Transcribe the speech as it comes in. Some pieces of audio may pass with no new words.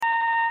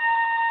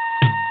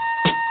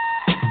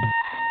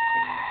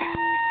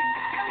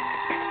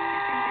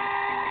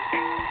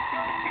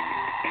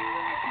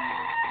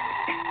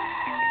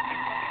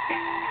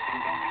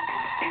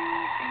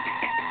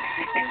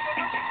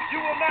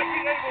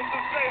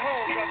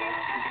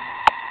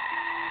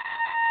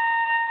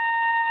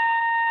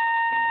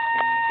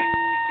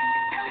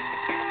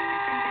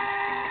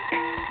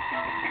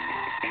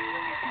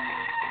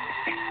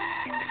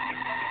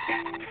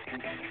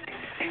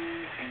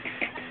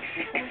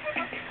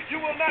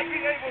not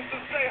be able to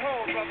stay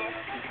home, brother.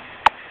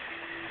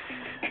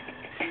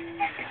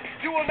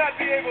 You will not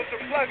be able to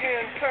plug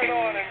in, turn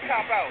on, and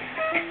cop out.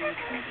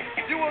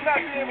 You will not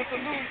be able to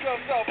lose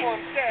yourself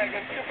on Skag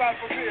and skip out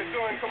for beer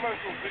during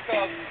commercials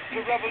because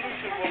the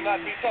revolution will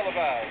not be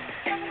televised.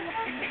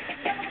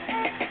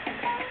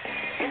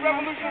 The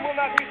revolution will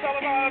not be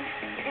televised.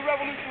 The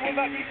revolution will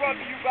not be brought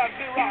to you by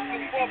Xerox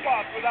in 4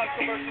 parts without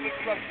commercial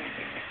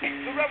interruption.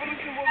 The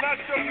revolution will not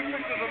show you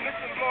pictures of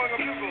Nixon blowing a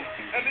bugle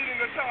and leading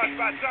the charge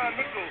by John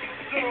Mitchell,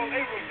 General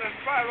Abrams, and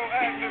Spyro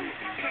Agnew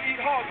to eat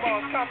hog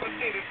maws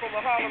confiscated from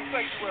a Harlem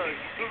sanctuary.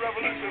 The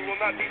revolution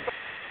will not be.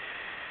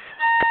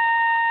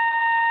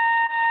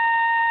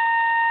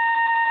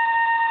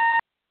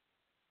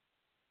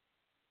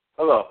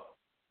 Hello,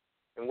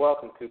 and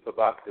welcome to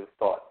Provocative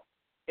Thought,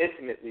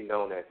 intimately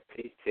known as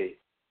PT,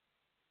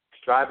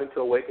 striving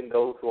to awaken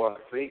those who are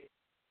asleep,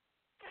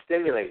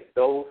 stimulate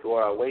those who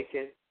are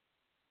awakened,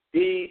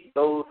 feed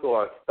those who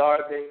are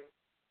starving,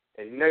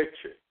 and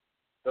nurture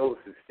those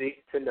who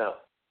seek to know.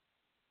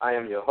 I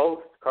am your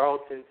host,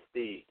 Carlton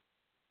Steed,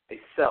 a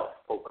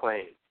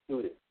self-proclaimed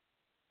student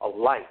of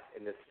life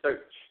in the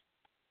search,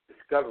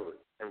 discovery,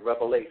 and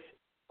revelation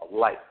of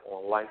life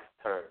on life's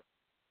terms.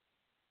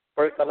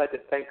 First, I'd like to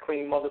thank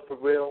Clean Mother for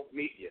Real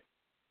Media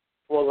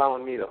for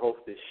allowing me to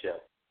host this show.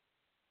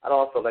 I'd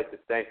also like to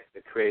thank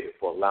the creator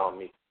for allowing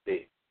me to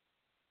speak.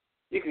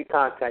 You can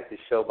contact the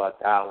show by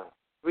dialing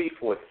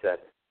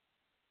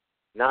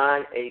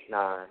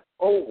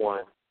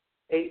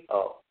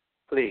 347-989-0180.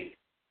 Please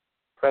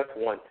press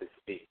 1 to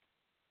speak.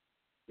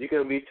 You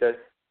can reach us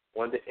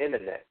on the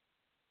internet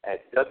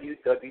at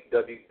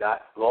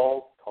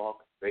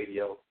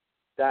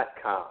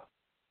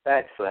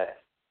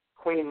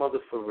www.blogtalkradio.com/Queen Mother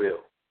for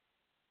Real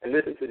and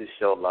listen to the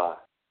show live.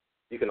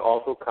 You can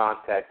also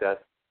contact us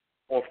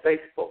on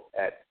Facebook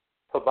at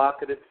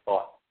Provocative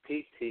Thought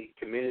PT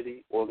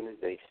Community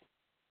Organization.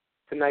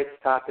 Tonight's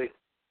topic,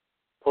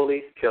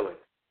 police killings.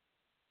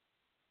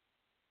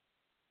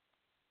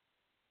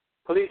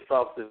 Police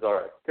officers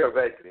are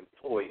theoretically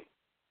employed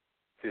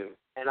to,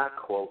 and I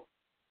quote,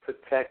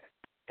 protect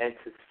and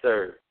to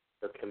serve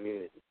the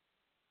community.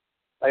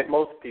 Like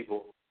most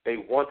people, they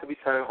want to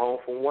return home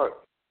from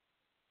work.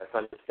 That's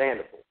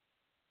understandable.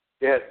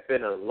 There has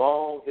been a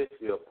long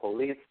history of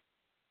police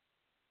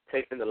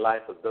taking the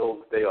life of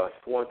those they are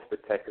sworn to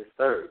protect and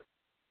serve.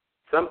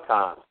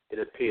 Sometimes it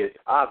appears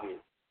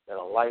obvious that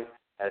a life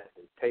has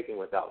been taken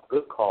without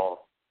good cause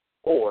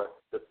or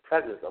the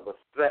presence of a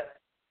threat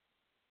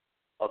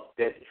of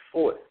deadly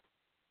force.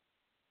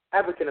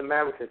 African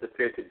Americans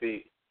appear to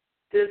be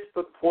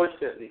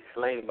disproportionately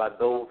slain by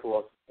those who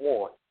are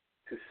sworn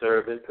to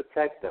serve and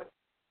protect them.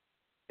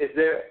 Is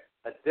there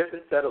a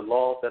different set of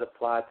laws that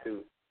apply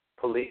to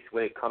police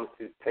when it comes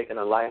to taking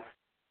a life?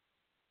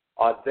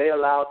 Are they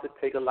allowed to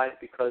take a life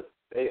because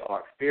they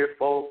are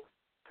fearful,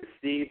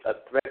 perceive a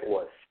threat,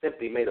 or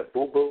simply made a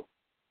boo-boo?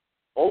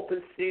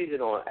 Open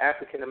season on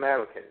African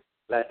Americans,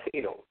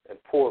 Latinos,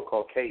 and poor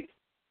Caucasians.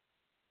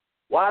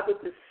 Why the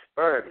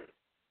disparity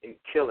in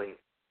killing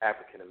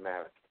African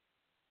Americans?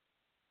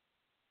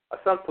 Are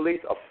some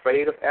police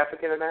afraid of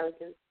African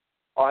Americans?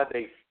 Are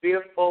they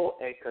fearful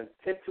and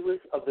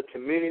contemptuous of the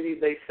community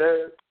they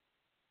serve?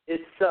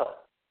 If so,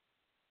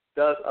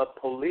 does a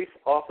police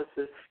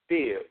officer's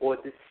fear or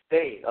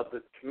disdain of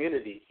the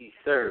community he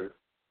serves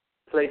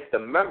place the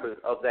members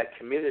of that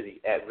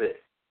community at risk?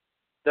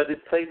 Does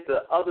it place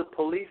the other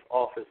police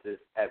officers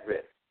at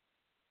risk?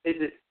 Is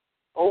it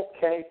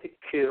okay to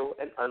kill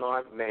an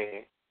unarmed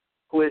man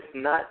who is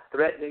not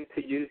threatening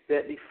to use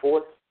deadly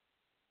force?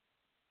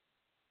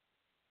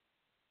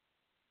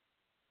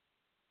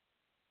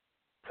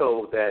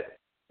 So that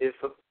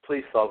if a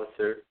police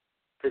officer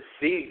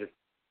perceives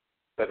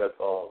that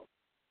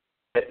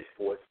deadly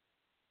force,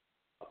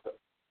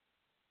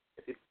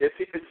 if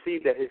he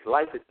perceives that his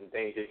life is in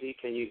danger, he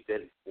can use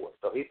deadly force.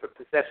 So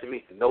perception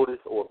means to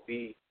notice or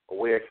be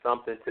aware of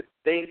something, to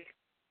think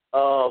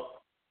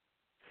of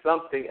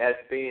something as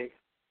being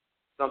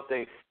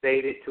something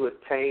stated, to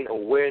attain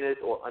awareness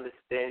or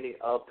understanding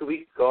of, to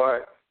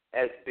regard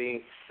as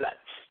being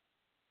such.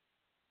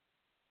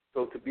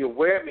 So to be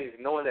aware means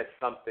knowing that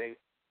something,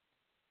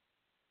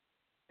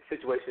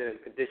 situation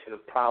and condition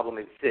of problem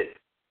exists.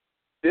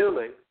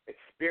 Feeling,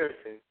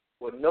 experiencing,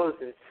 or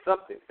noticing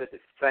something such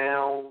as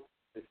sound,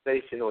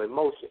 sensation, or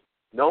emotion.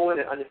 Knowing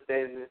and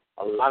understanding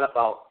a lot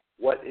about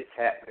what is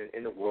happening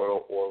in the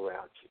world or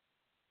around you.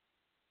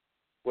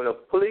 When a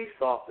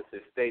police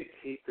officer states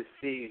he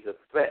perceives a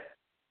threat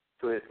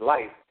to his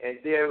life and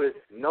there is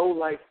no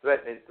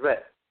life-threatening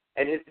threat,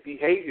 and his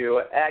behavior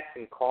or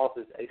action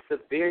causes a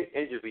severe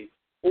injury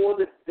or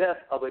the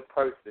death of a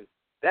person,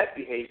 that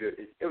behavior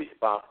is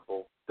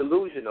irresponsible,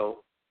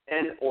 delusional,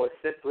 and or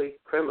simply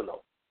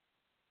criminal.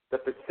 The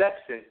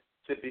perception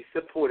should be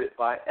supported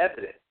by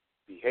evidence,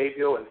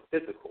 behavioral and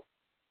physical,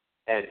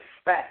 and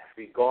facts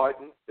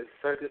regarding the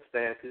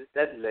circumstances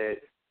that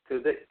led to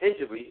the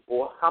injury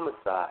or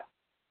homicide.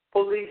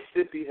 Police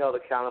should be held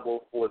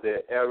accountable for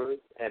their errors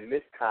and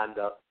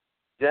misconduct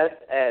just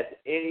as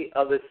any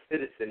other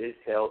citizen is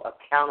held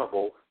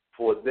accountable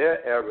for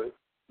their errors,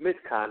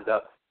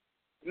 misconduct,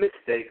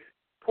 mistakes,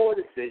 poor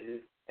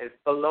decisions, and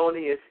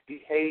felonious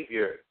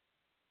behavior.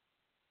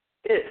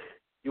 If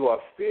you are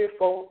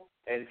fearful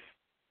of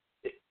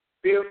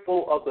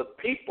the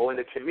people in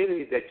the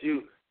community that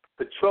you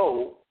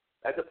patrol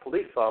as a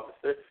police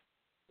officer,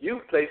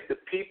 you place the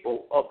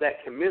people of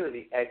that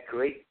community at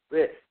great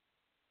risk.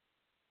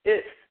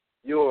 If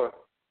you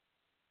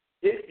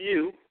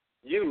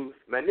use,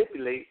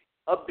 manipulate,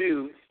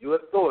 abuse your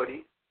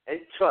authority and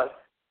trust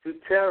to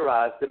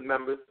terrorize the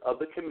members of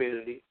the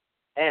community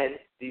and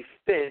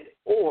defend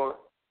or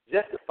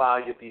justify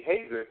your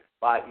behavior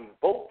by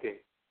evoking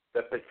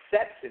the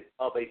perception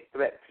of a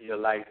threat to your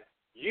life,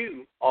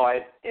 you are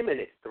an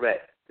imminent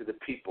threat to the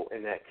people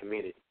in that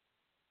community.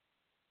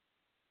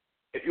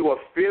 If you are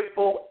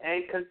fearful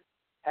and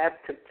have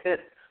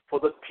contempt for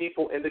the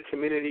people in the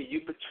community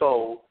you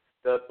patrol,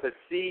 the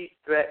perceived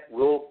threat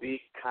will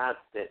be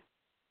constant.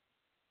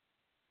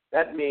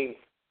 That means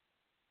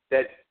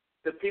that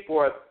the people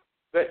are a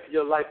threat to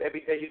your life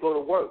every day you go to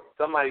work.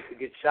 Somebody could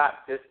get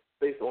shot just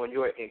based on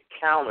your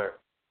encounter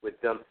with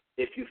them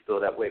if you feel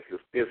that way, if you're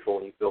fearful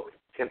and you feel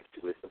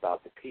contemptuous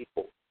about the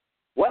people.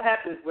 What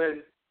happens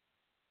when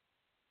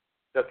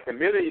the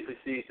community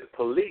perceives the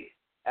police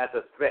as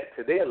a threat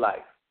to their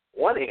life?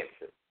 One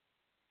answer.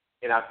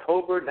 In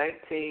October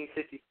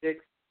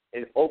 1956,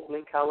 in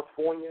Oakland,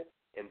 California,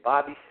 and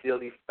Bobby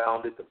Seale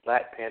founded the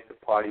Black Panther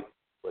Party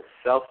for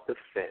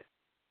self-defense.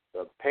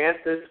 The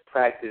Panthers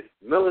practiced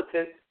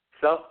militant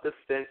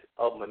self-defense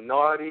of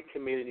minority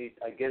communities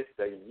against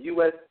the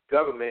U.S.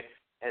 government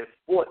and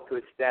fought to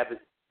establish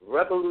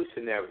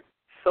revolutionary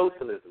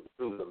socialism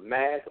through the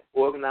mass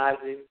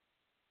organizing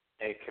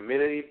and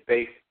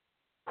community-based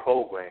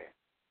programs.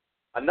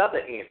 Another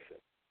answer.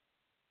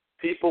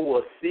 People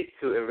will seek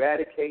to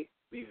eradicate,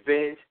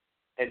 revenge,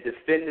 and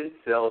defend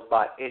themselves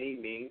by any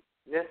means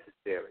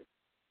necessary.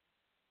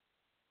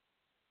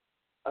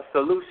 A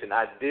solution,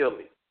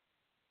 ideally.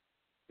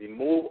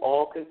 Remove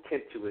all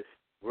contemptuous,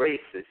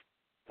 racist,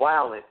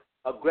 violent,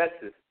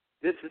 aggressive,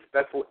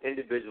 disrespectful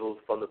individuals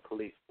from the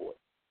police force.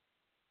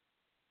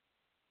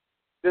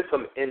 This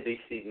from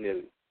NBC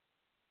News.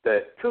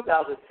 The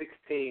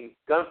 2016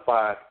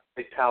 gunfire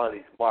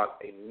fatalities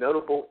marked a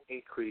notable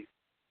increase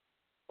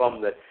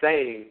from the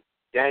same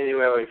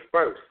January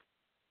 1st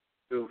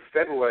through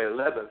February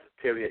 11th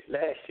period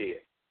last year,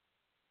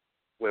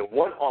 when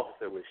one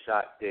officer was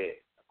shot dead,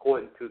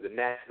 according to the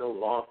National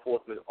Law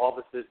Enforcement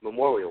Officers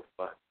Memorial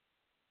Fund.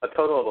 A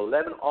total of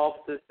 11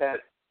 officers have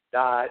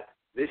died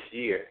this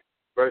year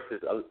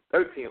versus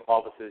 13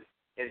 officers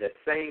in the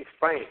same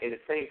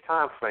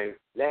time frame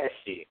last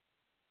year.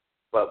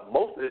 But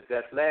most of the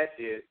deaths last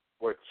year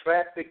were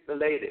traffic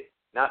related,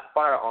 not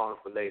firearms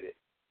related,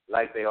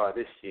 like they are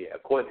this year,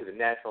 according to the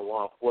National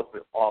Law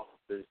Enforcement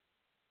Officers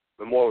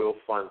Memorial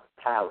Fund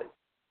tally.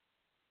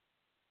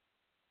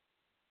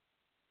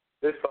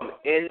 This is from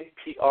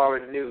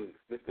NPR News,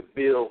 Mr.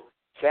 Bill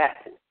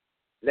Chapel.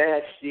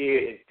 Last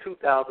year, in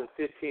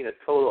 2015, a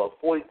total of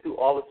 42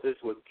 officers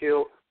were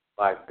killed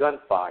by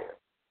gunfire.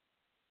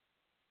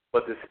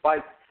 But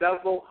despite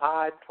several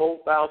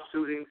high-profile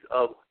shootings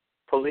of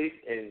police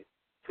in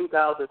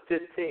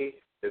 2015,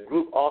 the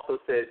group also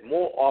says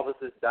more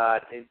officers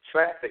died in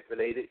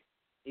traffic-related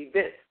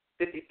events,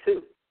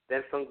 52,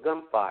 than from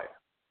gunfire.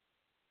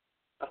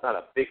 That's not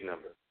a big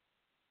number.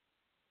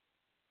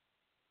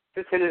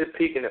 This hit a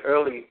peak in the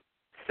early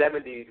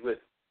 70s with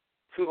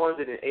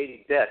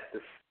 280 deaths.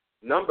 The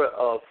number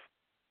of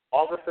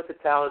officer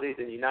fatalities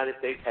in the United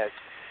States has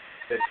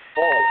been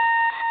falling.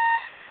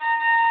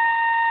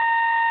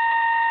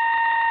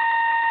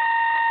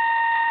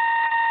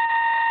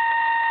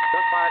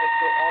 Gunfire that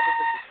killed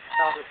officers in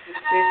 2015,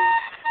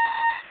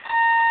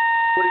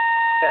 40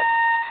 deaths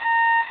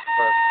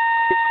were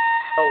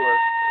lower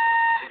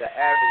than the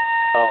average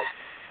of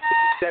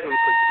 57 per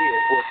year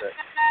for the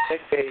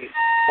decade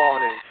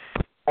falling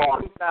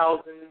from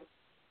 2000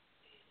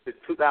 to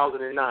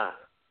 2009.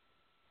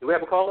 Do we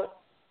have a caller?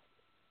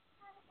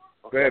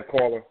 Okay. Go ahead,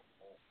 caller.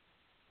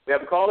 We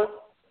have a caller?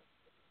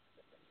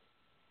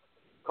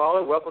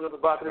 Caller, welcome to the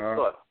Provocative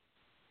Thought.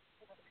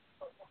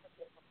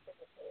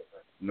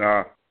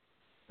 Nah.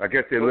 I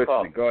guess they're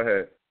listening. Go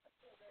ahead.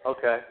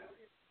 Okay.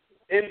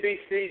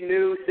 NBC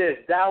News says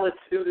Dallas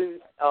shooting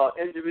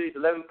injuries,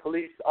 11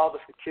 police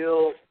officers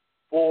killed,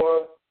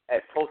 4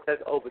 at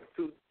protests over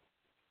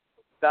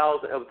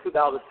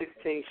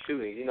 2016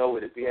 shootings. You know,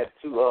 we had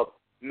 2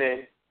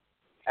 men,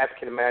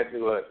 African Americans,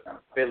 who were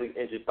badly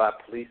injured by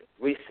police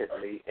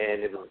recently,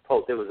 and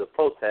there was a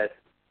protest,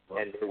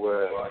 and there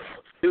were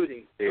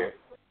shootings there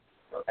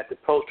at the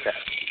protest.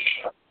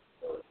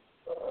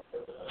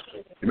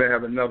 You may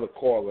have another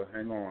caller.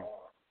 Hang on.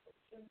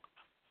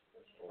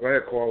 Go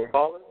ahead, caller.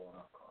 Caller?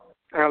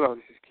 Hello,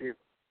 this is Q.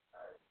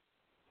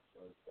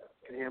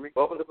 Can you hear me?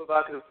 Welcome to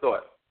Provocative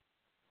Thought.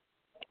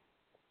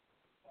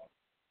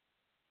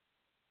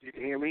 You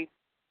can hear me?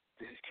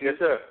 This is Q. Yes,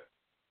 sir.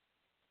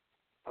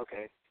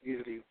 Okay.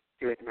 Usually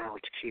you let me know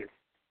it's Q.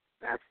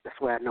 That's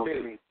why I know what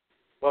you mean.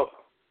 Welcome.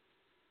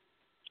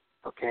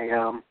 Okay.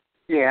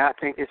 Yeah, I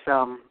think it's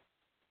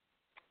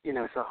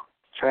it's a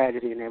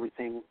tragedy and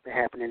everything that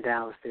happened in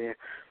Dallas there.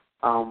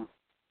 I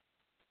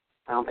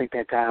don't think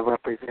that guy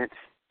represents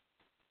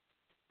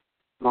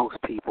most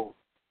people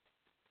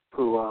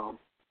who are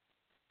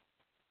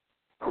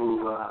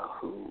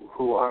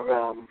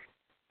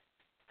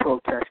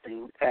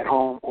protesting at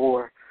home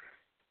or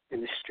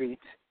in the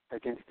streets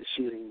against the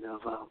shooting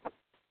of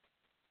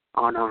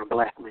unarmed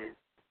black men.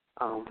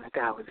 That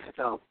guy was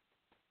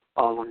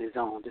all on his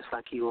own, just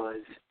like he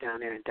was down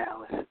there in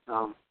Dallas.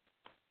 I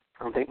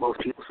don't think most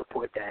people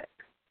support that.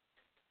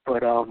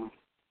 But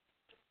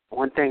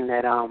one thing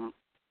that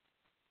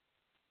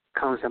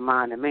comes to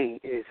mind to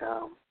me is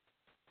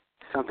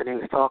something they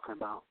was talking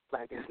about.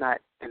 Like, it's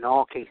not in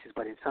all cases,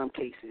 but in some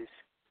cases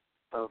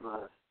of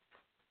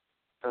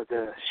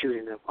the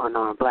shooting of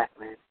unarmed black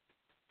men.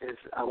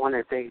 I wonder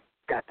if they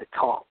got to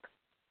talk.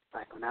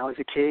 Like, when I was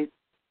a kid,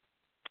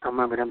 I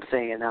remember them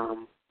saying,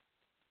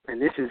 and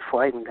this is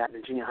before I even got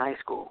into junior high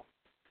school,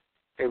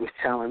 they was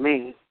telling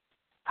me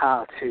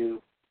how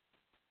to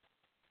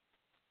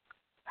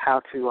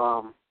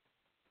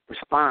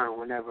respond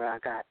whenever I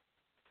got,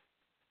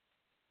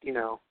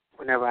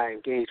 whenever I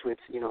engaged with,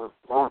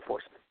 law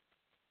enforcement.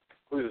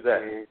 Who was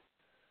that?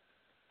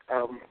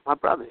 And, my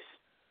brothers,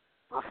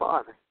 my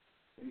father.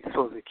 You're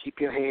supposed to keep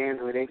your hands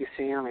where they can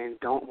see them and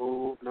don't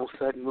move, no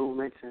sudden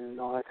movements and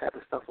all that type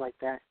of stuff like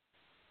that.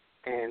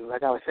 And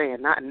like I was saying,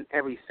 not in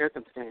every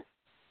circumstance,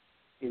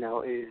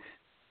 is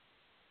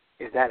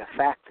that a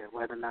factor,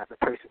 whether or not the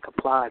person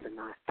complies or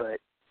not. But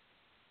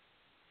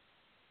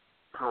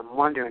I'm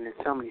wondering in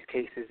some of these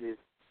cases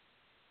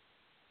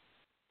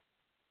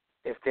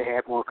if they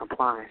had more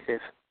compliance,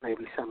 if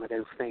maybe some of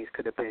those things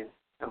could have been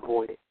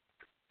avoided.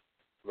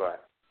 Right.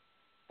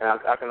 And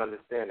I can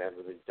understand that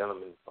with a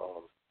gentleman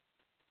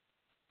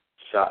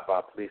shot by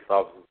a police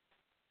officer.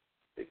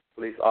 The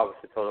police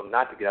officer told him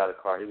not to get out of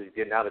the car. He was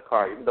getting out of the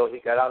car. Even though he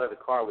got out of the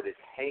car with his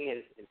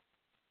hands,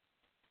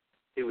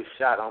 he was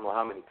shot I don't know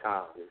how many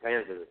times. His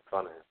hands were in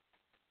front of him.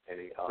 And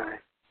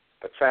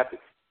a traffic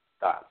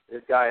stop.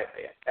 This guy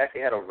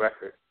actually had a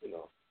record, and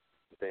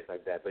things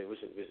like that, but it was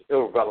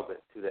irrelevant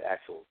to the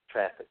actual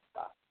traffic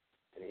stop.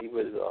 And he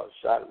was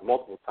shot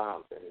multiple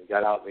times, and he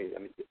got out. I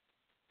mean,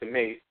 to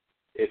me,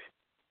 if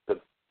the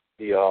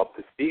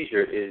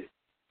procedure is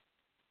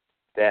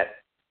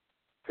that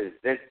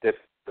presents the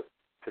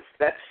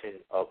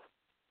perception of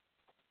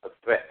a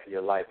threat to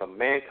your life, a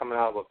man coming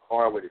out of a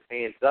car with his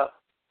hands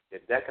up,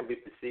 if that can be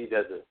perceived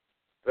as a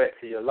threat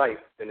to your life,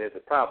 then there's a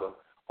problem.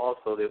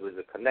 Also, there was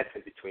a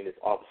connection between this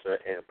officer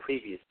and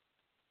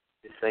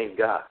the same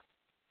guy.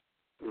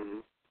 Mm-hmm.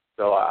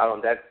 So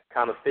that's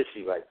kind of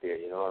fishy right there,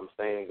 you know what I'm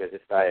saying? Because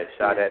this guy had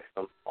shot at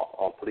some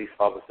police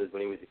officers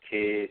when he was a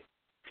kid.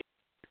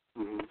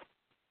 Mm-hmm.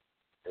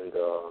 And,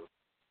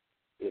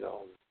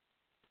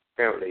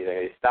 apparently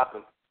they stopped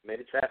him,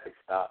 made a traffic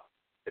stop,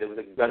 said there was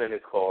a gun in the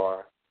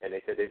car, and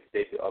they said they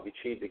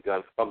retrieved the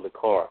gun from the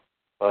car.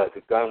 But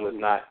the gun was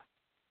not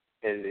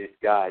in this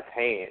guy's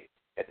hand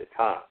at the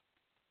time.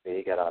 And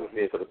he got out of the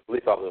vehicle. The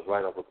police officer was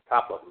right over the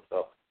top of him.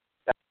 So,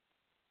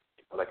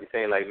 like you're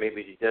saying, like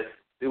maybe you just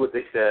do what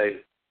they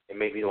say, and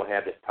maybe you don't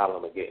have this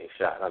problem of getting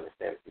shot. I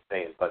understand what you're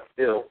saying. But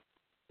still,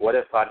 what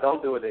if I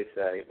don't do what they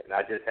say, and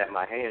I just have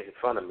my hands in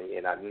front of me,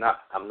 and I'm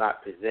not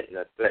presenting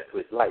a threat to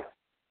his life?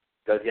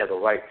 Does he have a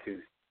right to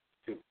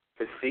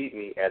perceive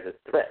me as a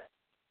threat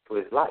to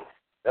his life?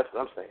 That's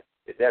what I'm saying.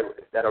 Is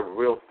that a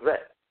real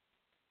threat?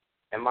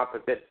 Am I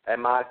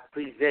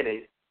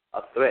presenting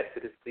a threat to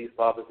this police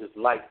officer's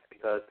life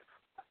because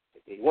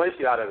he wants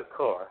you out of the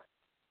car,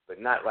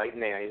 but not right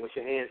now. He wants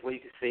your hands where you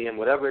can see him,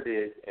 whatever it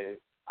is, and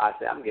I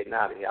say, I'm getting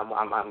out of here.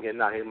 I'm getting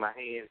out of here with my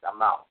hands.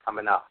 I'm out.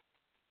 Coming out.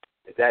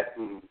 Is that,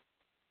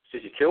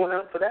 should you kill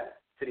him for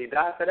that? Should he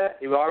die for that?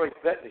 He was already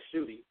threatened to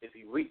shoot him if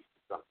he reached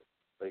something.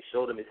 So he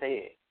showed him his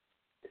hand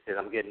and said,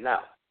 I'm getting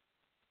out.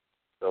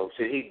 So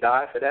should he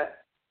die for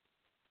that?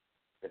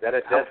 Is that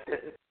a death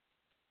sentence?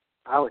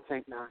 I would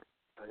think not.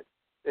 But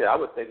yeah, I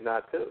would think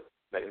not, too.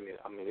 I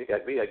mean, we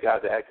got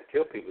guys that actually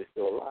kill people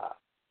still alive.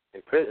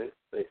 In prison,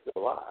 they're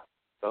still alive.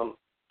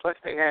 Plus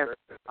they have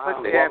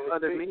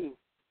other means.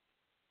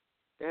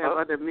 They have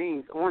other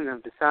means on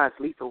them besides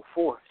lethal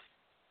force.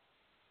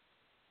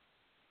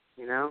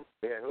 Yeah,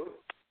 who?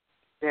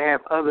 They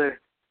have other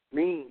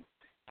means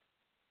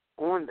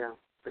on them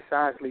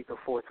besides lethal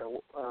force.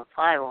 A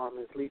firearm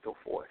is lethal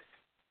force.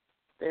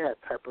 They have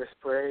pepper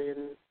spray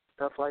and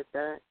stuff like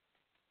that.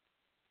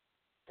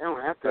 They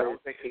don't have to. I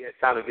don't think he had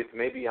time to get to,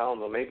 maybe, I don't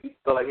know, maybe he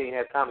felt like he didn't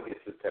have time to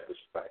get to the pepper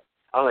spray.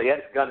 I don't know, he had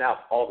his gun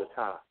out all the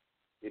time.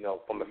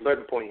 From a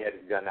certain point, he had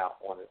his gun out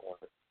on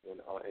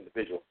an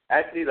individual.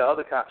 Actually, the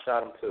other cop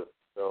shot him, too.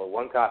 So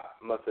one cop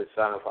must have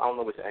shot him, I don't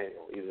know which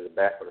angle, either the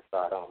back or the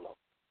side, I don't know.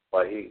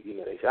 But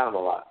they shot him a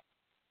lot.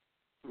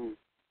 Mm.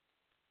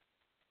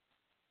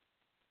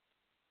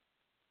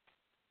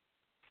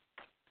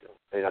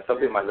 Some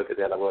people might look at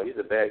that like, well, he's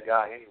a bad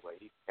guy anyway.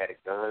 He had a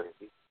gun,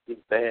 and he's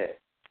bad.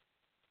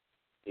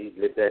 He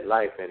lived that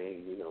life, and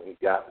he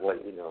got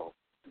what, you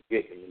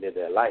get when you live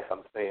that life.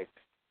 I'm saying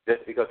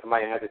just because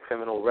somebody has a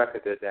criminal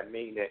record, does that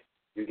mean that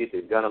you get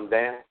to gun them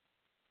down?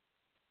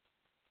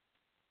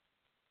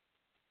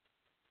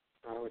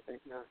 I would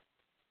think not.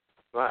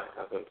 Right,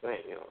 that's what I'm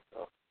saying,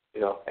 So,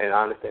 and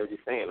I understand what you're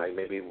saying. Like,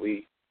 maybe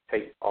we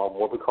take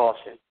more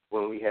precaution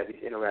when we have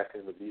these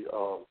interactions with these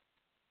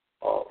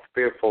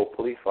fearful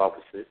police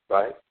officers,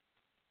 right?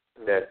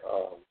 Mm-hmm. That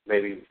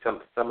maybe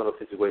some of those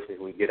situations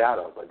we get out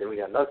of. But then we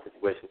got another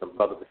situation, some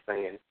brother was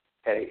saying,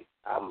 hey,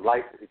 I'm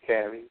licensed to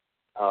carry.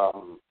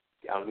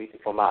 I'm reaching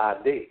for my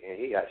ID, and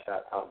he got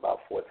shot out about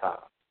 4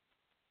 times.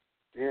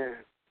 Yeah, I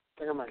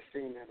think I might have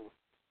seen that on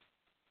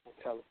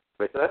television.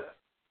 What's that?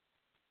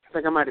 I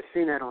think I might have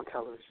seen that on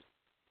television.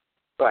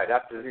 Right,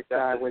 after this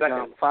guy would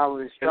follow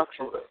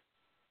instructions.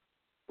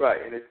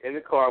 Right, and it's in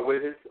the car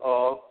with his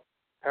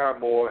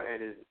paramour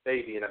and his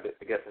baby, and I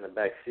guess in the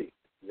back seat,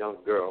 young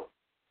girl,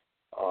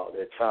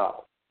 their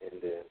child.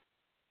 And then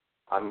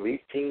I'm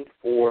reaching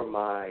for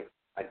my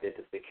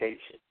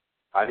identification.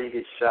 How do you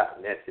get shot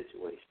in that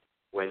situation?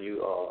 When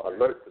you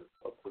alert the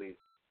police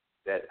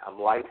that I'm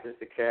licensed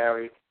to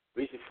carry,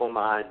 reaching for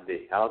my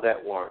ID. How does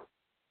that work?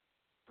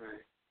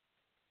 Right.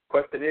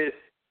 Question is,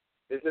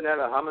 isn't that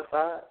a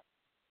homicide?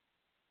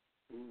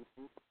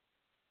 Mm-hmm.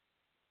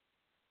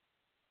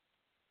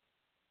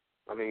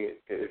 I mean,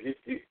 is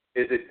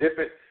it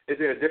different? Is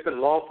there a different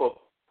law for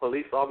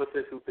police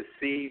officers who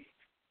perceive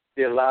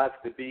their lives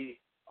to be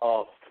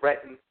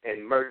threatened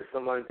and murder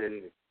someone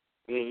than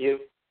me and you?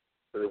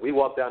 So that we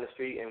walk down the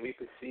street and we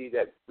perceive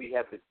that we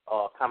have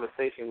a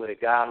conversation with a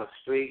guy on the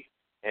street,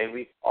 and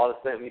we all of a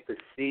sudden we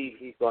perceive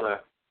he's gonna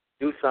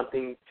do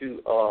something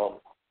to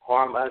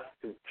harm us,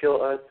 to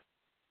kill us.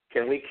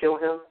 Can we kill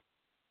him?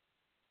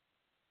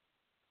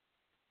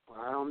 Well,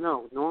 I don't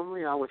know.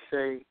 Normally, I would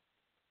say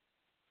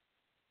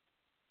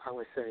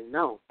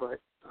no,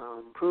 but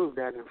proved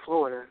that in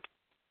Florida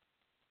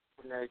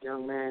when that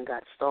young man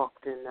got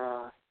stalked and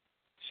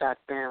shot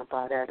down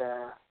by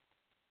the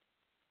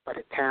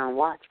town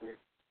watchman.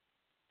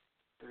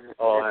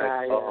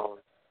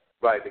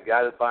 Right, the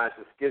guy that's buying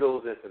some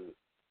Skittles and some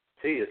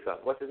tea or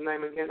something. What's his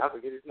name again? I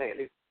forget his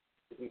name.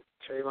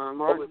 Trayvon Martin.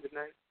 What was his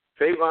name?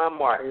 Trayvon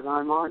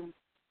Martin.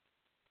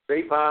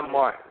 Trayvon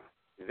Martin.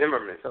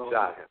 Zimmerman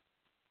shot him.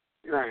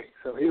 Right,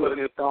 so he was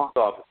stalked.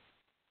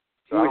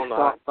 He was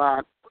stalked by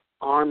an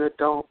armed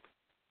adult.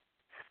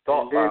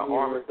 Stalked by an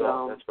armed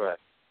adult, that's right.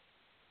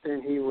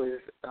 Then he was,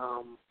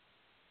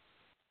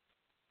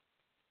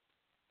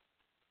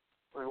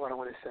 what do I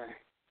want to say?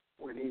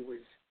 When he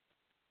was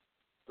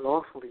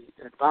lawfully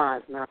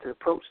advised not to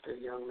approach the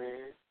young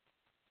man,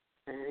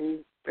 and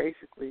he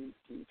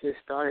just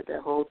started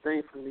that whole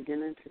thing from the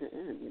beginning to the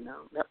end.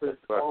 That was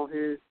all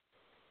his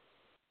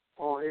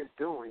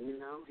doing.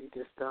 He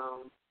just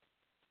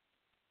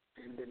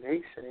and the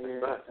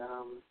naysayers,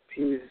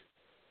 he was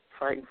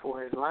fighting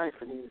for his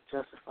life, and he was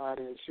justified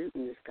in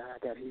shooting this guy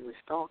that he was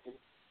stalking.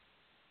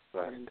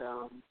 Right. And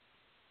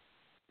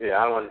yeah,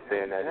 I don't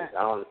understand that.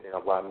 I don't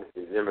understand why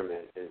Mr.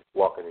 Zimmerman is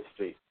walking the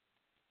street.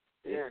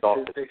 They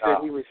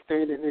said he was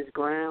standing his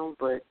ground,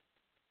 but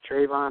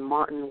Trayvon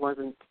Martin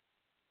wasn't.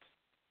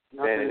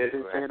 Nothing has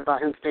been said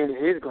about him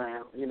standing his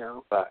ground,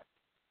 Right.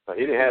 So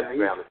he didn't have the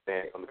ground to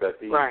stand on because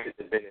he should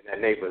have been in that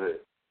neighborhood.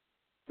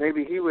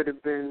 Maybe he would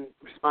have been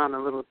responding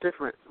a little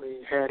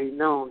differently had he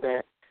known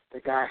that the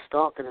guy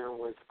stalking him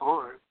was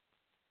armed.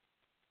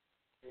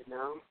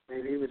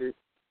 Maybe he would have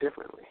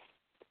differently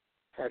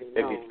had he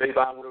known. Maybe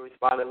Trayvon would have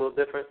responded a little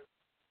different.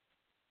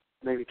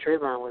 Maybe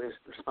Trayvon would have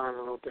responded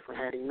a little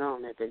different had he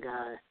known that the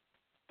guy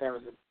that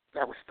was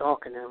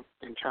stalking him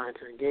and trying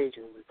to engage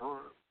him was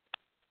armed.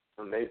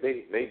 Well,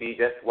 maybe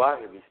that's why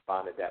he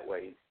responded that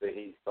way.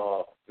 He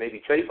saw,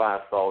 maybe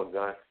Trayvon saw a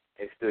gun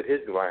and stood his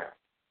ground.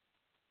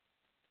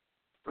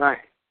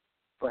 Right.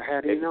 But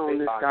had he known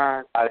this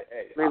guy, I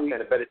stand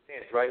a better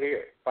chance right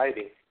here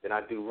fighting than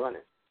I do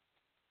running.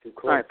 Too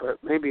close. Right,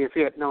 but maybe if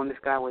he had known this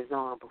guy was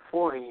armed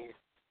beforehand,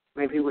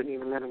 maybe he wouldn't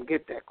even let him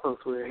get that close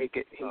where he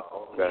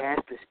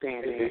has to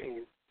stand there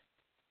and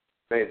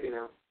maybe.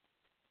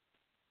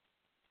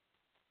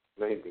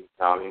 Maybe.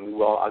 I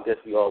mean, I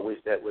guess we all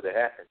wish that would have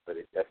happened, but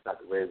that's not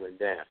the way it went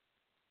down.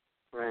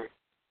 Right.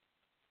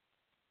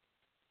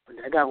 But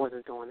that guy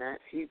wasn't doing that.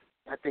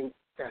 I think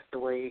that's the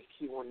way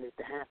he wanted it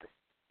to happen.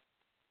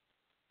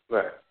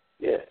 Right.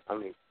 Yeah. I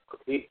mean,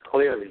 he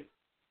clearly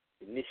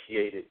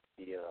initiated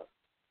the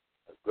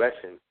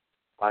aggression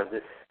by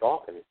just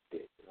stalking his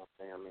kids. You know what I'm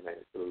saying? I mean,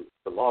 it's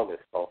the law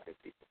that's stalking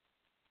people.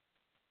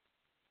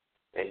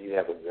 And you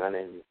have a gun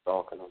and you're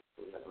stalking them.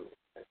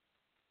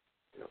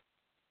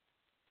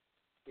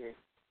 Yeah.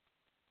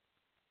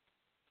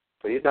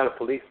 But he's not a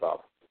police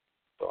officer.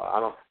 So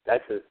I don't.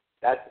 That's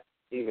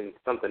even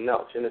something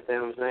else. You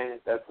understand what I'm saying?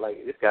 That's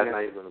like this guy's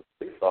not even a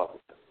police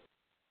officer,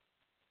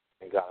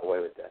 and got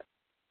away with that.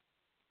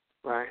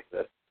 Right.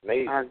 That's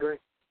amazing. I agree.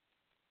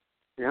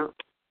 Yeah.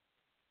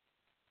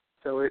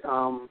 So it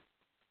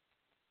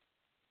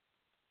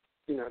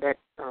that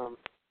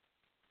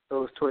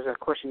goes towards that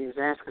question you was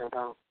asking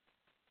about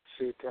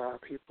should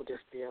people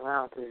just be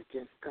allowed to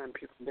just gun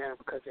people down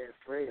because they're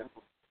afraid of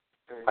them.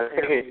 I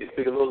can't hear you.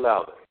 Speak a little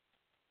louder.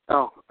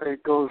 Oh,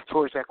 it goes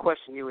towards that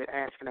question you were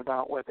asking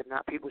about whether or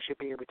not people should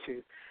be able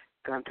to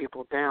gun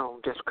people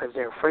down just because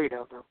they're afraid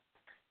of them.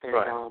 And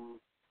Right.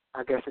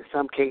 I guess in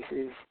some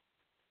cases,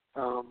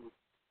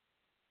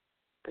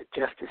 the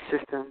justice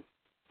system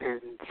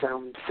and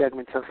some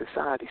segments of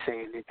society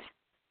saying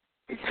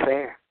it's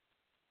fair.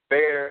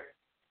 Fair,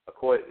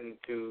 according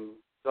to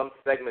some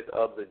segments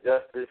of the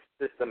justice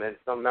system and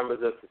some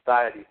members of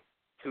society,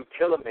 to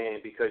kill a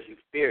man because you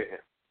fear him.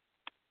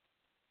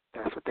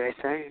 That's what they're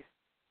saying.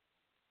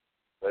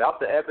 Without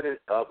the evidence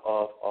of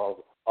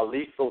a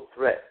lethal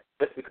threat,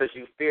 just because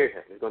you fear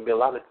him, there's going to be a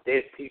lot of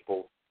dead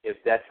people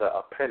if that's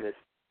a premise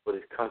for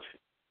this country.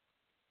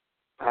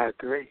 I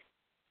agree.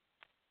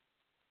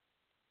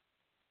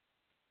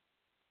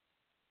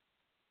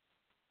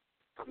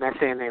 I'm not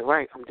saying they're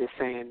right. I'm just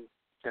saying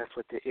that's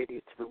what the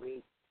idiots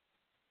believe,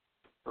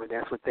 or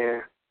that's what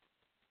they're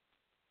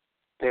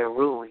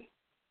ruling.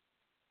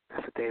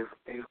 That's what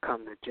they've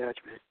come to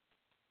judgment.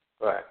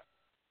 Right.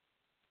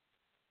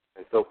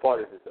 And so far,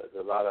 there's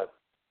a lot of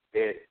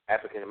dead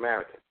African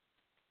Americans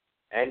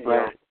and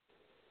young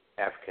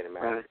African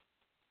Americans.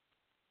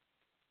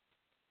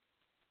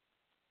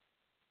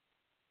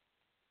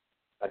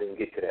 I didn't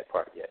get to that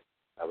part yet.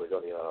 I was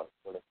only on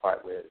the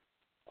part where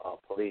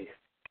police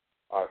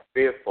are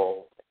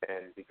fearful,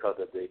 and because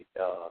of the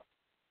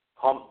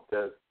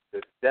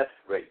death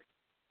rate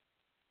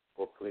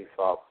for police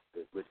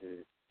officers, which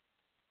is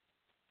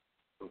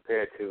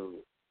compared to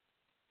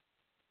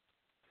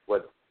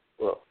what?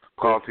 Well,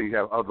 Carlton, you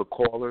have other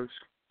callers?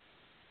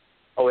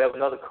 Oh, we have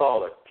another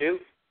caller. Q?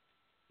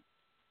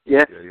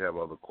 Yes. Yeah, you have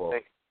other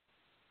callers.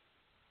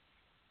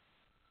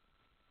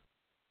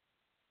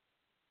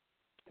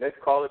 Next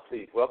caller,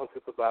 please. Welcome to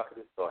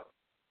Provocative Thought.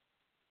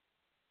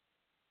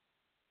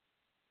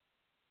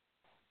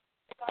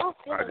 All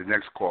right, the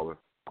next caller.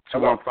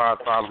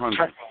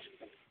 215-500.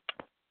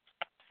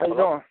 How you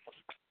doing?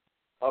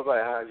 All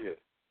right, how are you?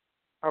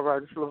 All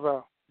right, it's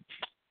Lavelle.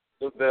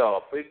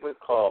 Lavelle, frequent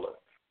caller.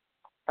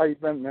 How you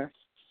been, man?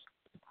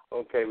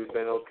 Okay, we've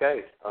been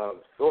okay,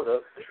 sort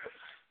of.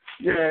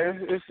 Yeah,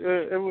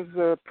 it was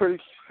a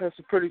pretty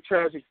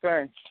tragic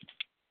thing.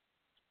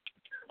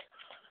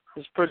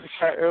 It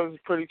was a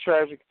pretty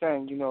tragic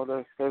thing, you know,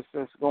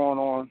 that's going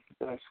on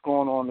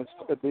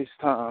at these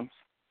times,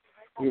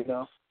 you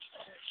know.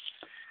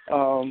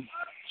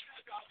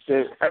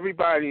 That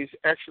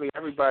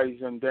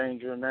everybody's in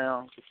danger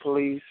now. The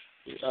police,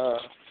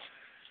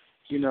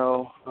 you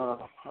know,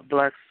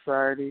 black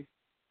society,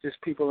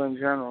 just people in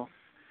general.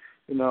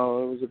 You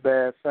know, it was a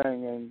bad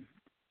thing, and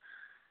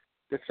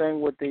the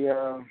thing with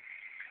the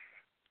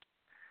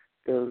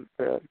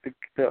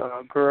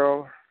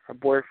girl, her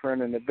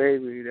boyfriend, and the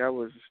baby, that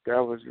was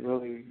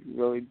really,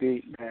 really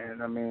deep,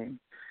 man. I mean,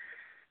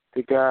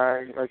 the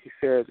guy, like you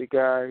said,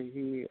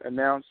 he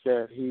announced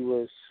that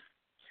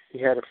he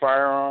had a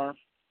firearm,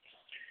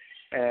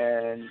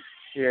 and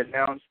he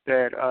announced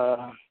that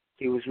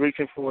he was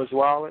reaching for his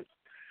wallet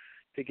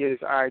to get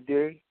his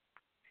ID,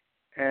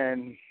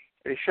 and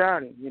they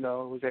shot him. You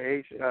know, it was an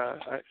Asian.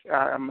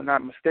 I'm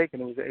not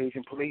mistaken. It was an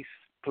Asian police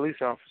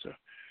officer,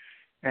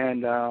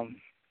 and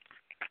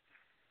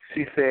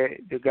she said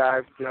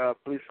the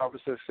police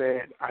officer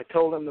said, "I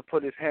told him to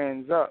put his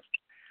hands up,"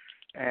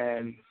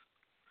 and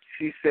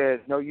she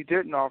said, "No, you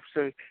didn't,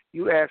 officer.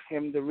 You asked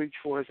him to reach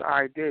for his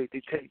ID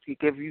to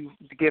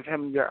give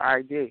him your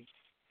ID,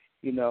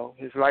 you know,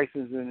 his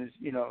license and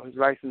his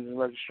license and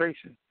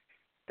registration."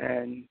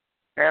 And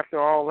after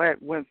all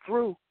that went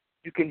through,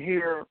 you can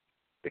hear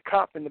the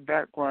cop in the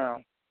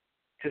background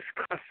just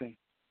cussing.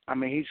 I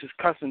mean, he's just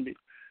cussing.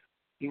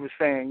 He was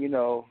saying, you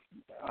know,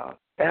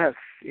 F,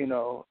 you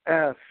know,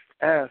 F,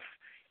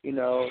 you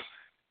know,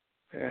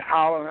 and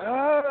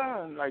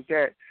hollering like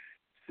that.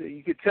 So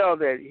you could tell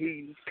that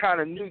he kind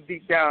of knew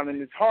deep down in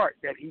his heart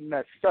that he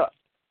messed up,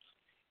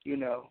 you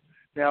know.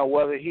 Now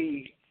whether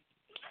he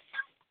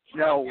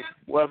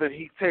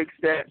takes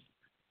that,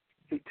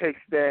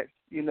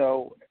 you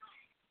know,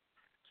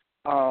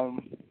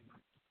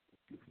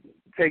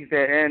 takes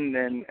that in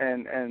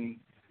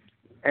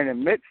and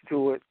admits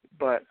to it,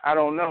 but I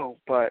don't know.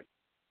 But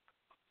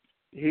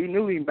he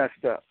knew he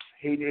messed up.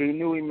 He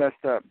knew he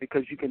messed up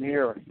because you can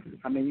hear him.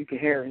 I mean, you can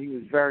hear him. He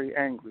was very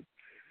angry,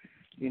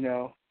 you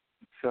know.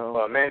 So,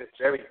 well, man, it's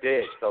very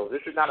dead. So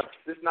this is not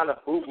a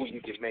boo-boo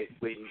you can make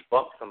where you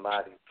bump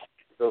somebody.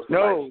 So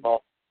no,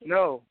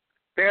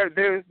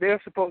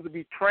 they're supposed to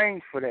be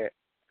trained for that.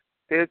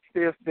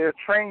 They're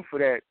trained for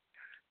that,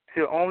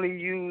 to only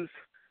use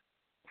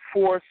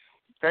force.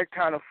 That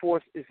kind of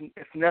force is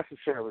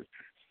necessary.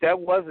 That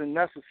wasn't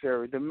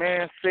necessary. The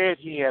man said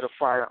he had a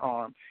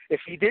firearm.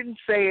 If he didn't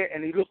say it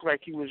and he looked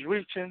like he was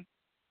reaching,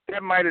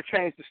 that might have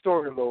changed the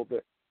story a little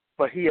bit.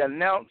 But he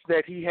announced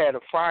that he had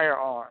a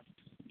firearm.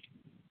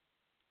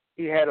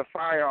 He had a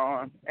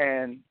firearm,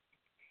 and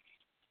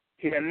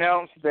he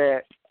announced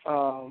that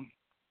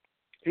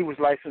he was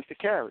licensed to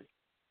carry.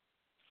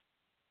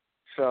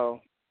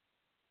 So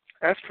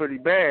that's pretty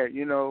bad,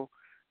 you know.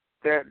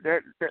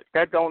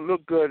 That don't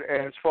look good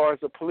as far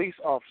as a police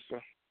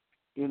officer,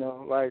 you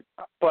know. Like,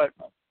 but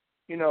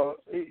you know,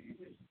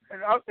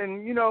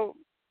 and you know,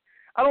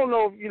 I don't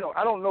know, you know,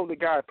 I don't know the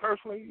guy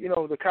personally, you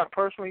know, the cop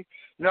personally.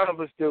 None of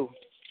us do.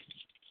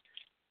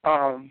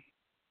 I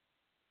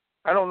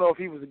don't know if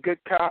he was a good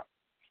cop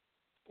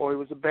or he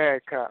was a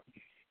bad cop,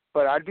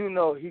 but I do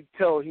know he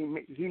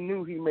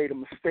knew he made a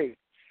mistake,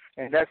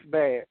 and that's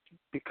bad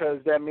because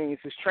that means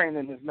his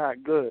training is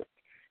not good.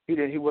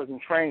 He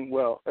wasn't trained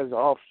well as an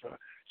officer.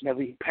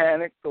 Maybe he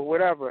panicked or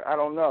whatever. I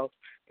don't know.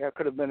 That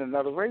could have been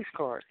another race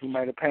card. He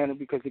might have panicked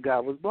because the guy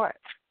was black.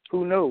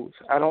 Who knows?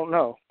 I don't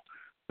know.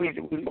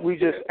 We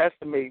just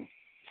estimate.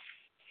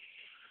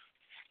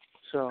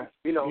 So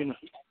the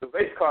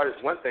race card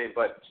is one thing,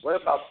 but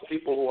what about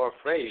people who are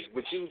afraid?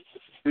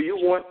 Do you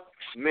want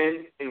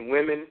men and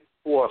women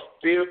who are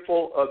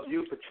fearful of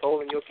you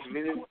patrolling your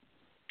community?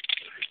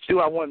 Do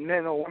I want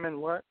men or women?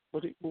 What?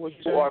 What you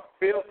say? Who are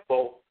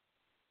fearful,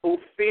 who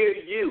fear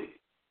you,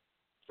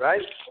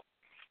 right?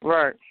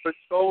 Right.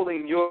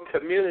 Patrolling your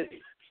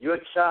community, your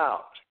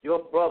child, your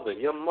brother,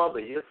 your mother,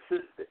 your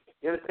sister.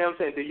 You understand what I'm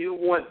saying? Do you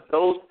want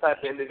those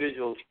type of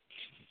individuals,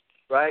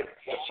 right,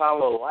 to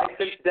follow life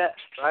and death,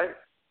 right?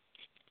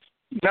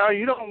 No,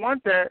 you don't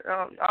want that.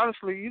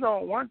 Honestly, you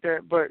don't want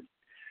that. But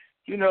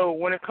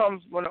when it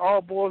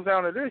all boils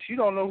down to this, you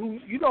don't know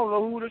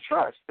who to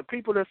trust. The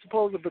people that's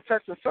supposed to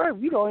protect and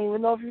serve, you don't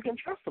even know if you can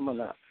trust them or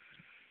not.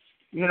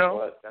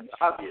 Well, that's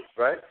obvious,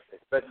 right?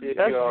 Especially if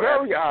that's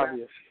very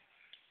obvious.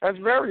 That's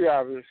very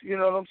obvious. You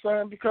know what I'm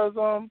saying? Because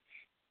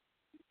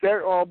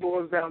that all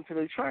boils down to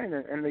their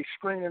training and they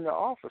screening the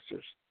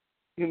officers.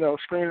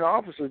 Screening the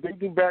officers. They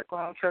do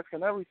background checks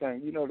and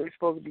everything. They're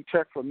supposed to be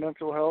checked for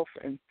mental health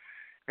and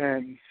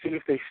see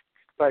if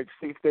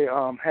they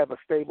have a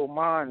stable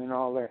mind and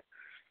all that.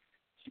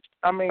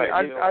 I mean,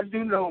 I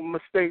do know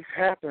mistakes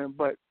happen,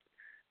 but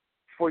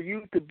for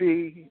you to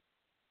be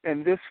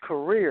in this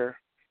career,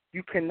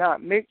 you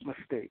cannot make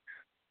mistakes.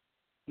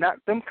 Not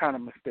them kind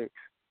of mistakes.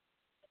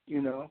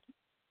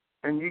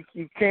 And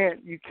you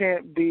can't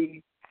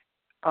be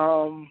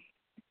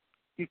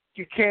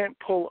you can't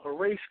pull a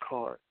race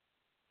card.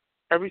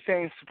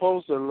 Everything's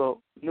supposed to look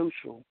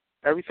neutral.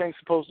 Everything's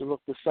supposed to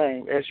look the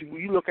same. As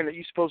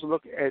you're supposed to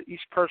look at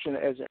each person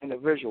as an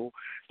individual,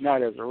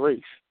 not as a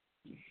race.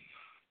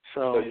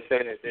 So you're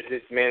saying that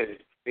this man is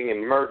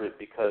being murdered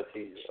because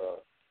he's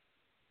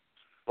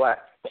black?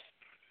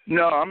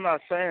 No, I'm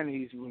not saying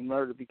he's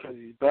murdered because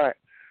he's black.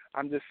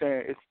 I'm just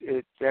saying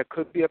that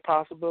could be a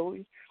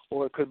possibility,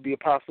 or it could be a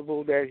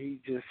possible that he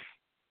just,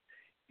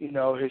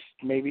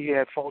 maybe he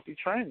had faulty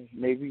training.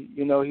 Maybe,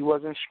 he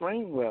wasn't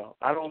screened well.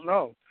 I don't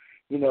know.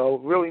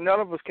 Really none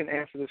of us can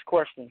answer this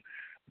question,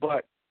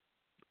 but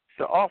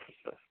the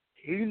officer,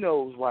 he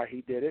knows why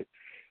he did it.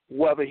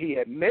 Whether he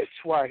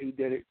admits why he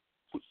did it,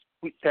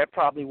 that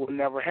probably will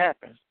never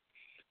happen.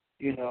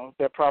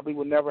 That probably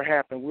will never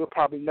happen. We'll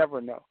probably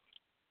never know.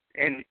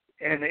 And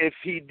if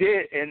he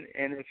did, and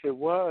if it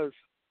was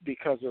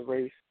because of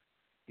race,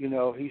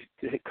 he's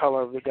the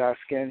color of the guy's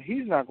skin,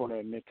 he's not going to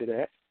admit to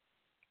that.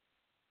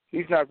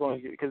 He's not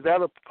going to, because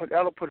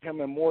that'll put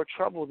him in more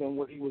trouble than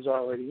what he was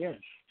already in.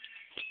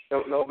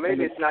 No,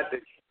 maybe it's not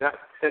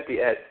simply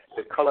as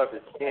the color of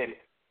his skin,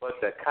 but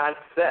the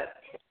concept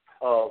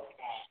of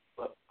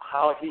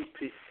how he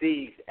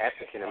perceives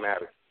African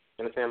Americans.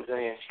 You understand what I'm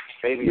saying?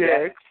 Maybe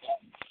that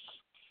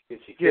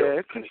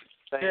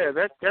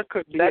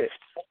could be it.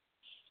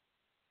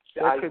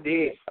 The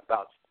idea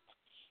about it.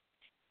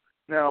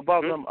 Now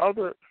about them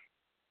other,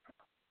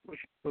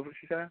 what was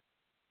she saying?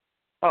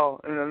 Oh,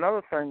 and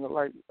another thing,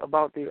 like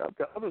about the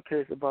other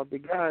case about the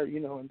guy,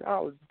 and that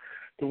was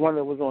the one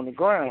that was on the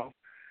ground.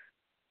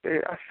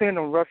 I seen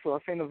him wrestle. I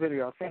seen the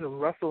video. I seen him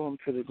wrestle him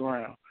to the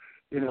ground.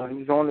 He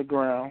was on the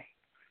ground,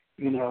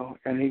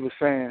 and he was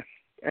saying,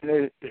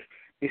 and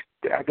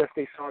I guess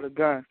they saw the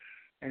gun,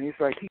 and he's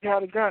like, he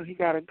got a gun. He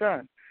got a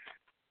gun.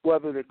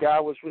 Whether the guy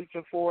was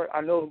reaching for it,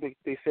 I know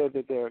they said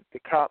that the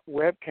cop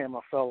web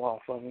camera fell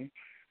off of him,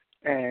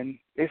 and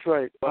it's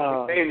like.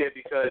 Well, I'm saying that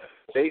because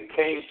they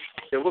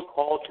were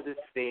called to the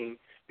scene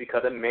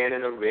because a man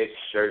in a red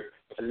shirt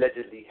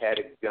allegedly had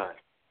a gun.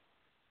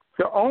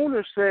 The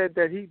owner said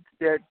that he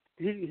let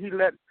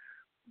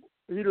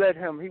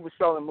him. He was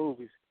selling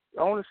movies.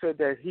 The owner said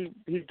that he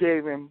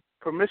gave him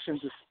permission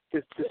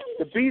to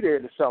be there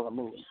to sell a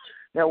movie.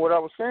 Now, what I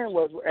was saying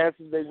was, as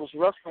they was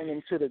wrestling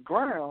him to the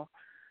ground,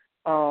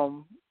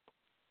 and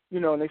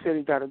they said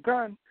he got a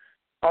gun.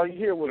 All you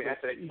hear was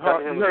you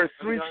heard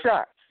 3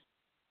 shots.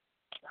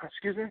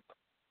 Excuse me.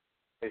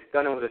 They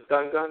stunned him with a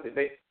stun gun. Did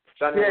they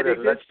stun him with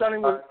a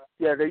stun gun?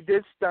 They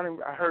did stun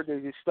him. I heard they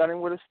did stun him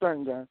with a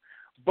stun gun,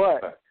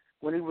 but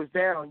when he was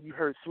down, you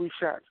heard 3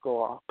 shots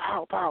go off.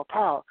 Pow, pow,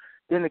 pow.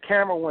 Then the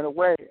camera went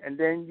away, and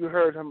then you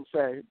heard him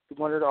say,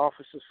 one of the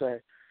officers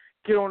say,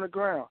 get on the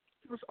ground.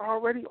 He was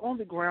already on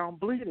the ground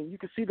bleeding. You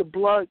could see the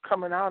blood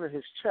coming out of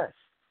his chest.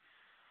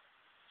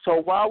 So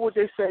why would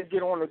they say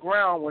get on the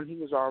ground when he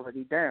was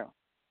already down?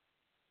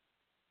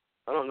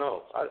 I don't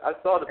know. I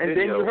saw the video. And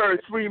then you heard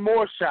 3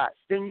 more shots.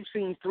 Then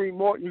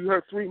you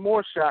heard 3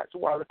 more shots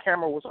while the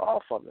camera was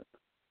off of it.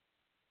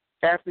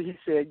 After he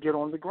said, get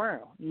on the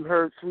ground, you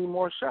heard 3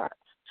 more shots.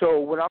 So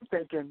what I'm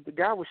thinking, the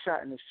guy was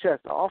shot in his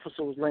chest. The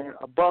officer was laying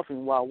above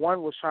him while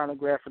one was trying to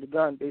grab for the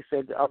gun. They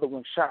said the other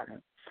one shot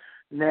him.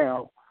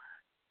 Now,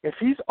 If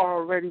he's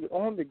already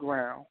on the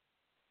ground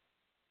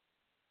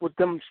with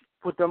them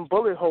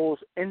bullet holes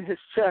in his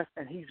chest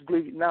and he's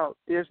bleeding out,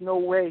 there's no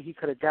way he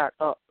could have got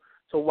up.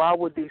 So why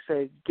would they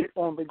say get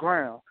on the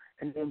ground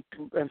and then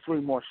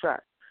 3 more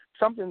shots?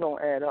 Something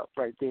don't add up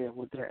right there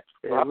with that.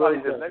 Well, really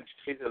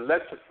he's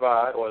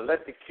electrified or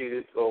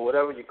electrocuted or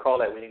whatever you call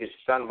that when you get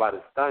stunned by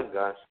the stun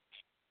gun,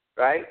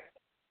 right?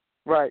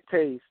 Right,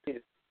 tased.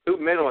 2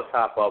 men on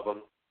top of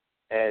him,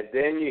 and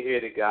then you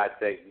hear the guy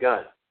say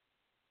gun.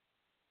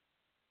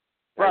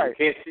 Now, right. You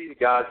can't see the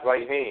guy's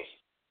right hand.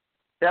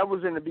 That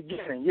was in the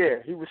beginning.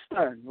 Yeah, he was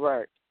stunned.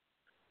 Right.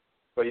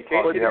 But you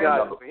can't see the guy.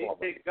 When he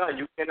takes gun,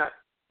 you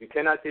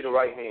cannot see the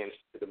right hand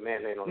to the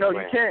man laying on the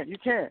ground. No, you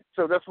can't.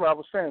 So that's what I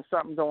was saying.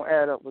 Something don't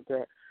add up with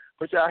that.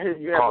 But y'all hear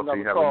you have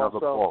Carlton, another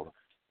call.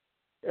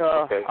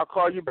 Okay. I'll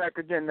call you back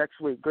again next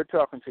week. Good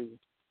talking to you.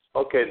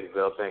 Okay,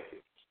 Bill. Thank you.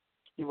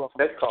 You're welcome.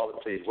 Next caller,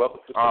 please.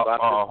 Welcome to hold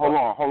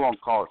on,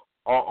 Carlton.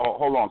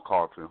 Hold on,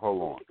 Carlton.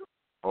 Hold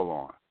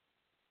on.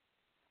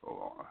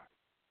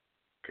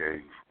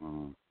 Okay.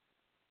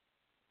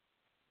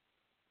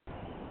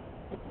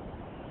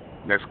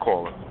 Next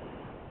caller.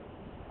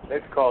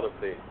 Next caller,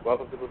 please.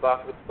 Welcome to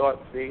Provocative Start.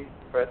 Please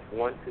press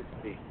 1 to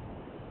speak.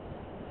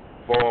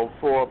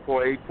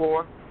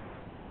 404-484.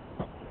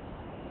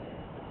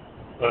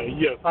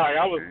 Yes. Hi.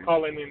 I was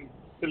calling in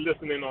to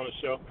listen in on the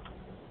show.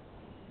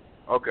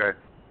 Okay.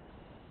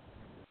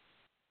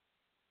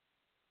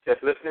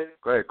 Just listening?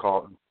 Go ahead,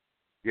 Carlton.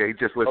 Yeah, he's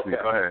just listening.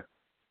 Okay. Go ahead.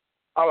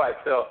 All right,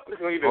 so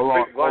let's give you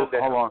a quick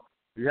rundown. Hold on.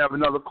 You have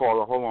another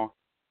caller. Hold on.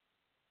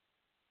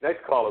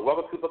 Next caller.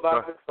 Welcome to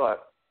Provocative Start.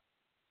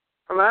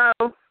 Hello?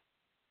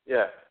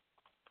 Yes.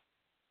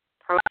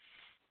 Hello?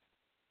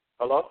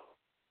 Hello?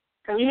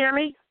 Can you hear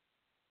me?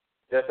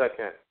 Yes, I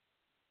can.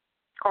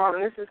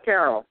 Carlton, this is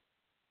Carol.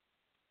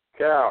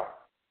 Carol.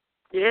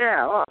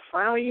 Yeah,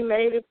 finally you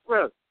made it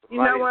through.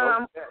 You know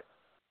what?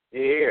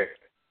 You're here.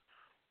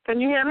 Can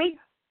you hear me?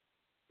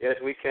 Yes,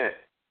 we can.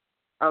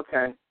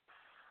 Okay.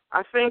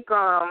 I think,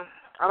 I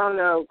don't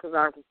know because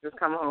I just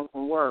come home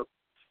from work,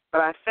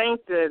 but I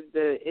think that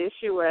the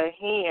issue at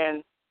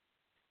hand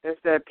is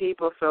that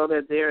people feel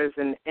that there is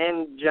an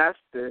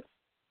injustice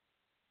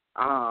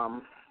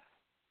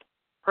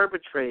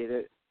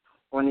perpetrated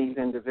on these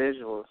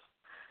individuals.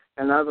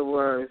 In other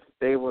words,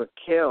 they were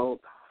killed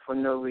for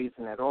no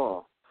reason at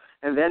all.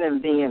 And then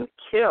in being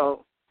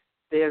killed,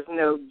 there's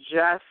no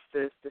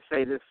justice to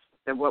say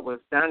that what was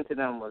done to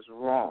them was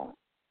wrong.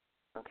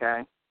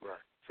 Okay? Right.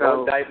 So no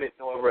indictment,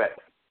 no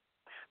arrest.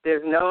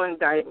 There's no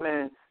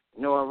indictment,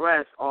 no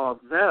arrest,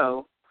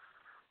 although,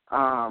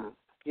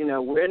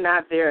 we're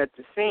not there at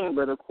the scene,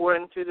 but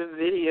according to the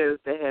videos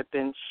that have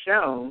been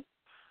shown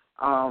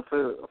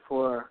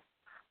for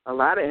a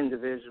lot of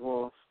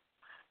individuals,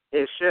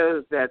 it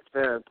shows that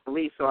the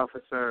police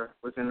officer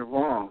was in the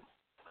wrong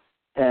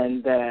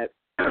and that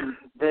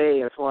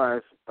they, as far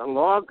as the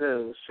law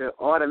goes, should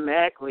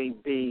automatically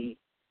be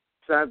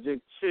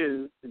subject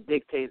to the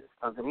dictates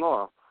of the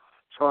law,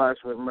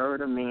 charged with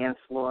murder,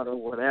 manslaughter,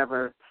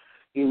 whatever,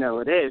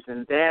 it is.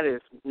 And that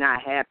is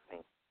not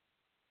happening.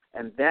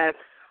 And that's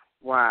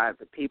why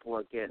the people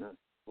are getting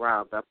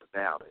riled up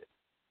about it.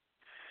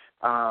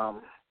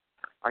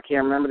 I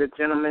can't remember the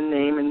gentleman's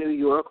name in New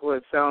York who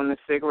was selling the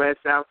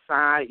cigarettes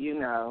outside.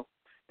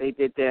 They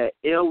did that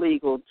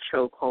illegal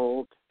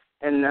chokehold,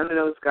 and none of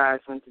those guys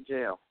went to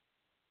jail.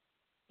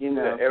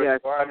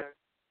 Eric Garner?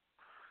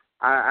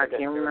 I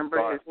can't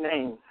remember his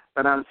name,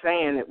 but I'm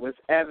saying it was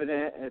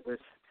evident. It was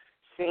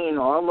seen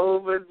all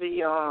over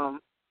the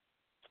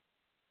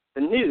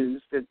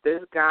news that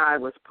this guy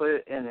was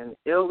put in an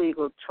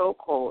illegal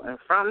chokehold, and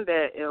from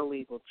that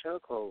illegal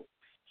chokehold,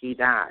 he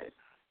died.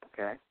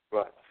 Okay.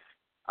 Right.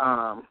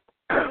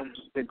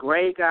 The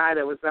gray guy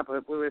that was up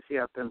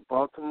in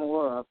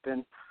Baltimore, up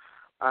in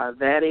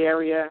that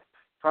area,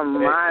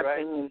 from my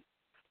opinion,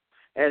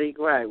 Eddie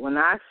Gray. When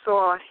I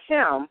saw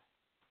him,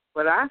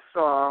 what I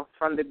saw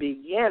from the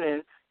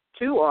beginning,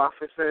 2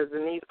 officers,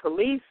 and these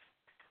police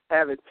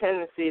have a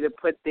tendency to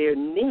put their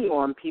knee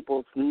on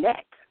people's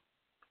neck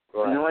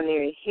and on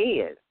their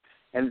head.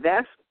 And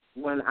that's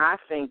when I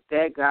think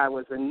that guy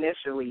was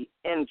initially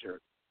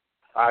injured.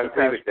 I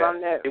agree with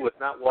that. He was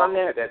not walking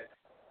to that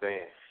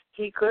van.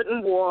 He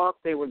couldn't walk.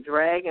 They were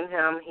dragging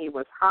him. He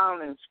was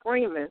hollering and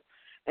screaming.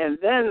 And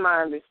then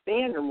my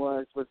understanding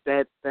was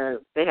that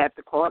they had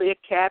to call their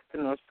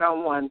captain or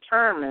someone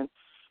determine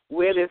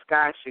where this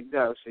guy should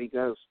go. Should he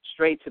go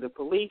straight to the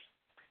police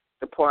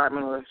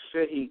department or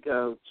should he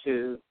go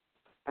to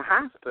the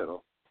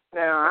hospital?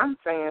 Now, I'm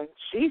saying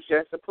she's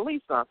just a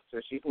police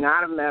officer. She's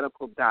not a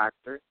medical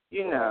doctor.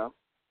 She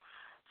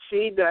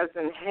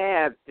doesn't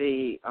have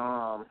the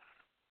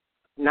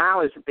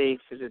knowledge base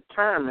to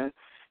determine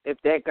if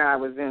that guy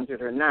was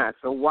injured or not.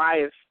 So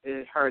why is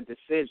it her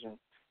decision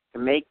to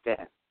make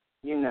that?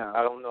 I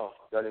don't know.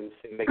 That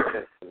doesn't make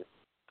sense to me.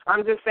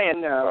 I'm just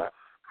saying, Right.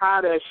 How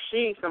does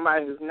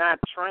somebody who's not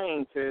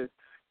trained to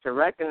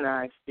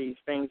recognize these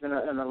things, and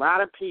a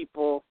lot of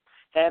people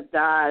have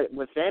died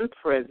within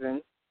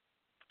prison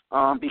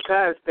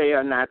because they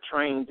are not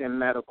trained in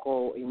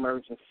medical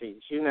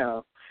emergencies,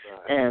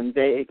 Right. and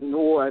they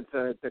ignore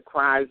the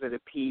cries of the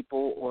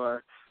people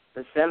or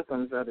the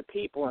symptoms of the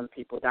people, and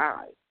people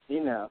die,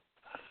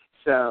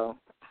 So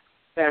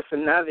that's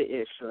another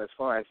issue as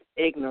far as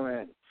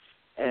ignorance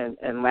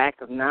and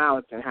lack of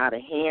knowledge and how to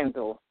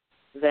handle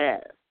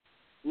that.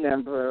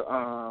 Number,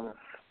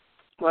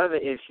 what other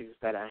issues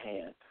that I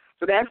had?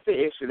 So that's the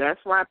issue.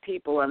 That's why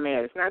people are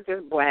mad. It's not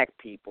just black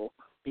people,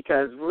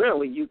 because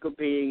really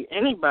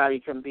anybody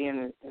can be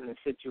in a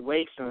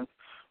situation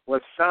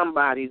with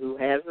somebody who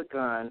has a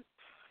gun,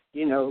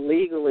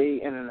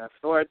 legally in an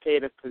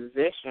authoritative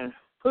position,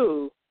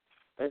 who,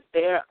 if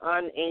they're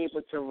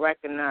unable to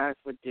recognize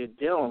what they're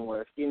dealing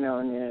with,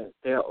 and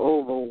they're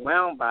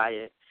overwhelmed by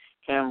it,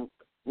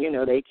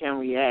 they can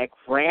react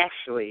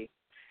rashly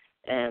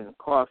and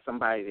cost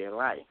somebody their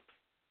life.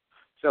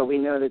 So we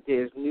know that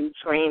there's new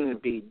training to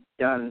be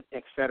done,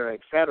 et cetera, et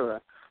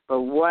cetera.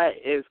 But what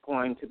is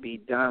going to be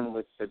done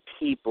with the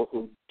people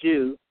who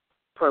do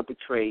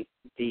perpetrate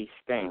these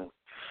things?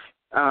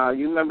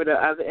 You remember the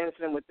other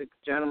incident with the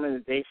gentleman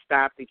that they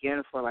stopped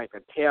again for like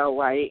a tail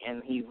light,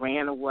 and he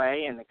ran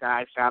away, and the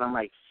guy shot him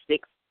like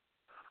 6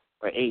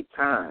 or 8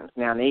 times.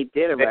 Now, they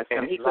did arrest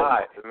him. He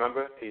lied,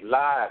 remember? He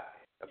lied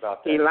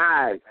about that. He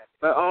lied,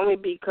 but only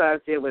because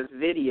there was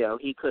video,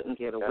 he couldn't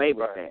get away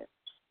with that.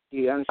 Do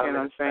you understand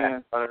what I'm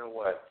saying? Running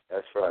away.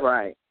 That's right.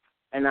 Right.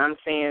 And I'm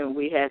saying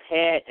we have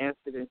had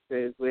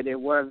incidences where there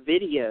were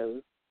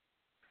videos,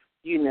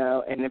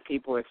 and the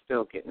people are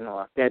still getting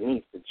off. That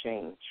needs to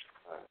change.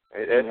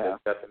 Right.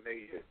 That's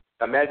amazing.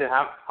 Imagine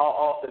how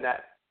often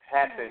that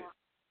happened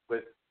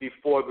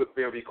before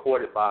being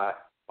recorded by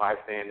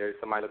bystanders.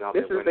 Somebody looking out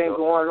their window. This has been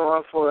going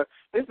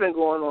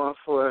on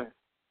for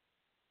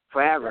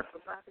forever.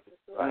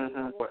 Right.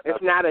 Mm-hmm.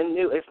 It's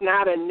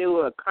not a new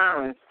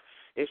occurrence.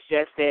 It's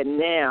just that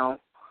now,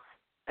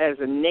 as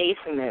a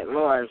nation at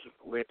large,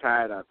 we're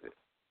tired of it.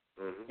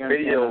 Mm-hmm.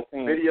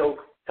 Video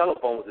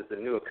telephones is a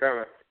new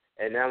occurrence,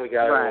 and now we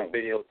got it on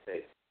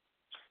videotape.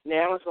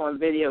 Now it's on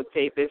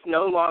videotape. It's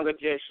no longer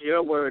just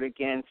your word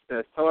against the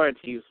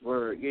authorities'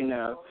 word.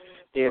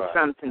 There's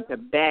something to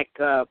back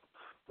up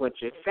what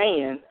you're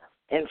saying,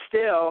 and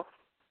still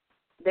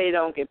they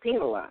don't get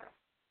penalized.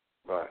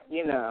 Right.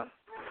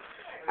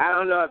 I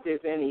don't know if there's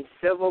any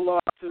civil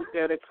lawsuit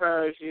that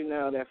occurs,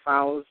 that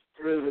follows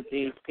through with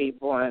these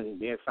people, and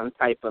there's some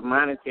type of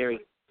monetary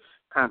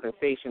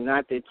compensation.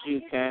 Not that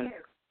you can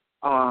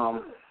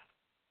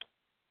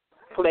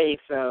place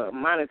a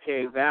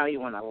monetary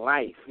value on a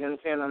life. You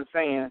understand what I'm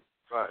saying?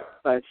 Right.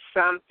 But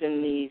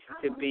something needs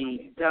to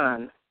be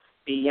done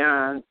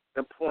beyond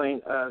the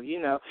point of,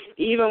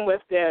 even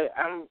with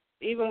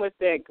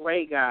that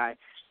gray guy,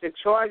 the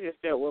charges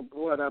that were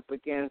brought up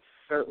against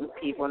certain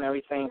people and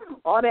everything,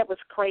 all that was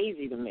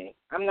crazy to me.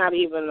 I'm not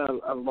even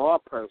a law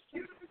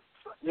person.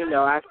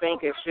 I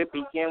think it should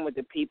begin with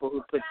the people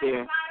who put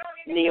their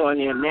knee on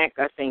their neck.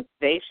 I think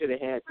they should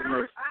have had the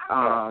most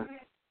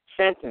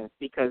sentence,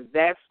 because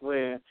that's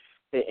where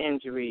the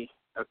injury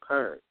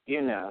occurred,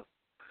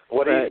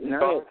 What do you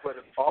know for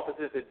the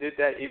officers that did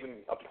that even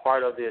a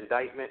part of the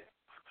indictment?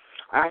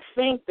 I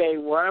think they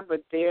were,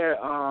 but their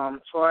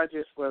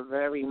charges were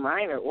very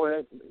minor,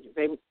 or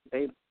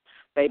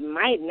they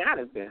might not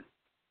have been,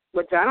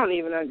 which I don't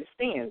even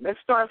understand. Let's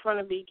start from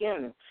the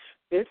beginning.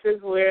 This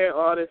is where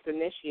all this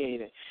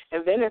initiated.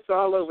 And then it's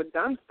all over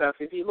dumb stuff.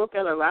 If you look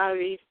at a lot of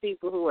these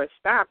people who are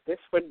stopped,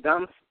 it's for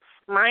dumb,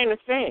 minor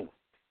things.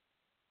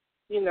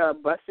 A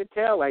busted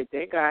tail light.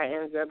 That guy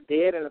ends up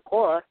dead in a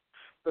car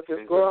with his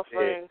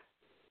girlfriend.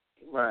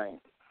 Right.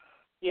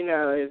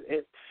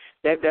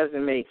 That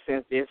doesn't make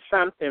sense. There's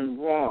something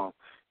wrong.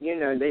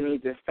 They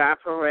need to stop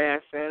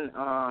harassing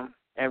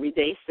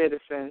everyday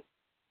citizens.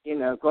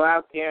 Go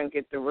out there and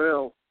get the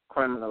real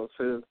criminals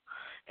who,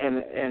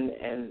 and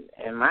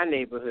in my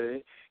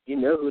neighborhood,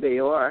 who they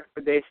are,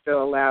 but they're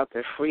still allowed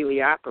to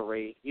freely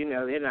operate.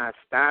 They're not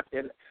stopped,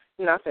 and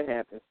nothing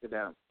happens to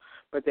them.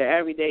 But the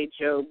everyday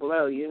Joe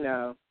Blow,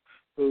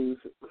 who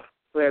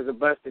has a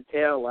busted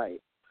tail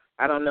light,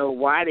 I don't know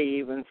why they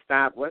even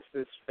stopped,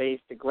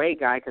 the gray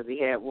guy, because he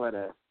had,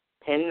 a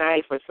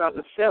penknife or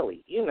something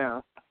silly,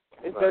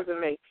 It doesn't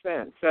make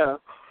sense.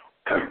 So,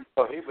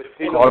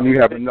 Carlton,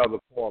 you have another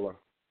caller.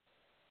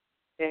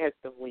 They had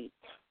to wait.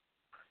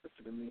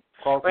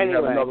 Carlton, you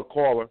have another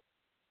caller.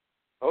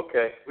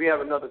 Okay, we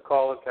have another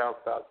caller, Carol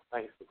South.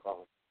 Thanks for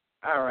calling.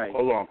 All right.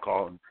 Hold on,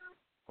 Carlton.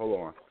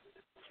 Hold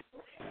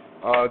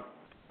on.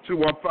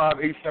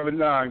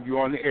 215-879, you're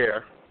on the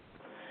air.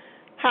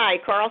 Hi,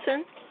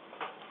 Carlton.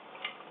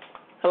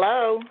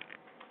 Hello.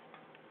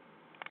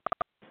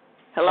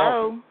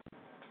 Hello.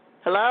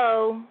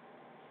 Hello.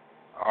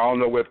 I don't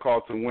know where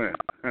Carlton went.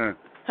 Huh.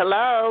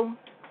 Hello.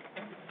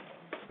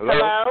 Hello.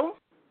 Hello.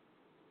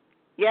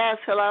 Yes.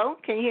 Hello.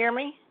 Can you hear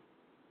me?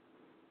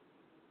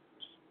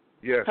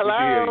 Yes. Hello. We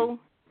can hear you.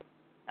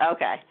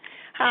 Okay.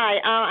 Hi.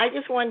 I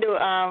just wanted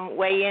to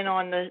weigh in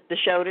on the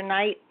show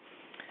tonight.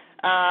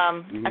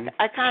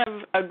 I kind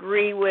of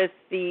agree with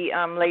the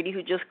lady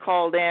who just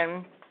called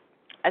in.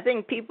 I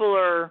think people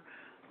are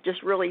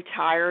just really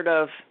tired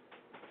of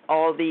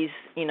all these,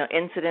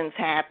 incidents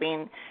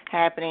happening.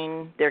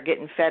 They're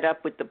getting fed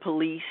up with the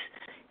police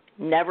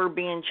never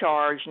being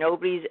charged.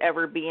 Nobody's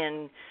ever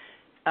being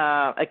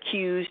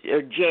accused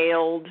or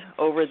jailed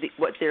over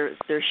what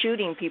they're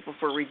shooting people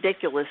for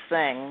ridiculous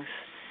things.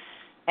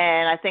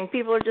 And I think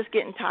people are just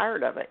getting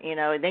tired of it,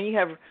 And then you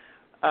have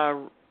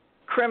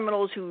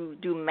criminals who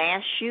do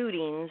mass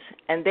shootings,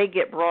 and they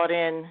get brought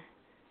in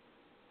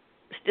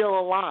still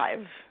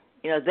alive.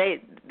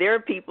 There are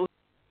people.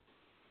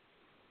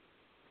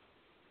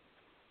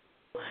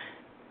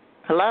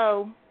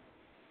 Hello?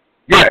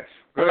 Yes,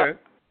 go ahead.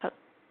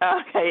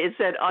 Okay, it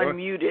said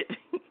unmuted.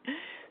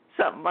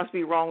 Something must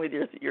be wrong with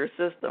your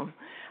system.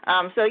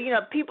 So,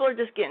 people are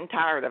just getting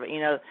tired of it.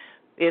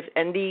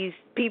 And these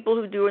people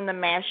who doing the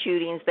mass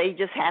shootings, they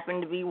just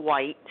happen to be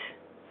white.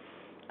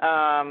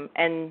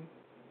 And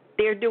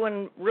they're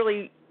doing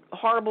really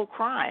horrible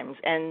crimes.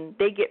 And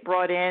they get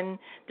brought in.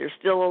 They're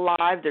still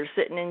alive. They're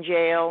sitting in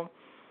jail.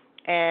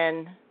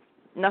 And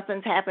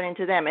nothing's happening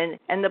to them.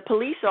 And the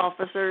police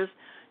officers,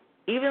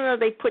 even though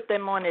they put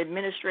them on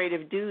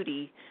administrative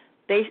duty,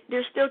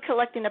 they're still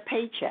collecting a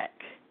paycheck.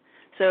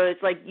 So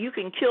it's like you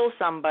can kill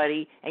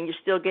somebody and you're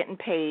still getting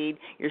paid.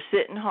 You're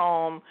sitting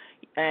home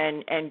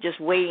and just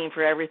waiting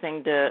for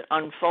everything to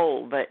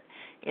unfold. But,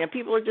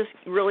 people are just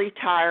really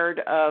tired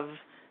of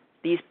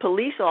these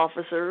police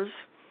officers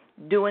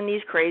doing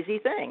these crazy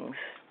things.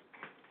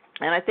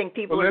 And I think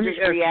people are just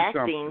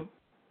reacting.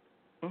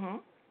 Mm-hmm.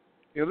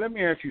 Yeah, let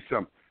me ask you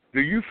something.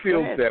 Do you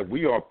feel that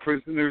we are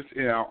prisoners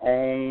in our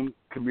own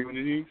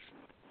communities?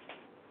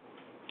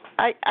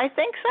 I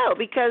think so,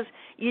 because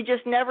you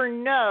just never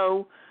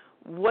know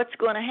what's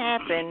going to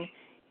happen.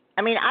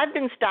 I mean, I've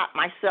been stopped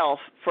myself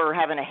for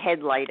having a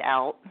headlight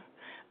out.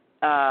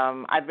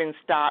 I've been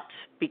stopped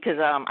because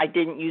I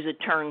didn't use a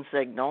turn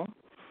signal.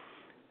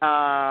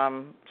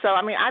 I've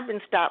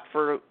been stopped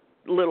for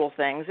little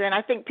things. And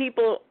I think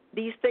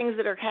these things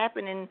that are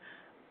happening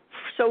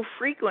so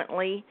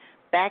frequently,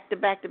 back to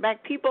back to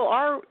back, people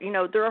are,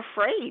 they're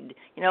afraid.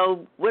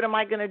 What am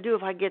I going to do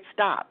if I get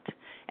stopped?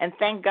 And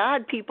thank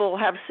God people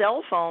have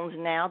cell phones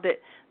now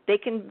that they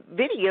can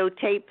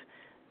videotape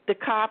the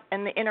cop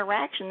and the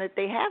interaction that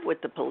they have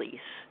with the police,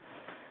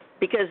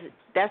 because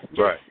that's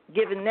just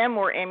giving them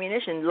more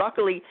ammunition.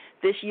 Luckily,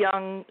 this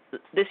young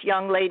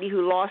lady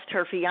who lost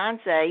her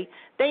fiance,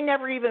 they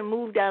never even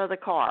moved out of the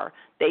car.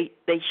 They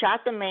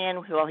shot the man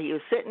while he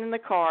was sitting in the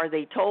car.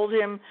 They told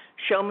him,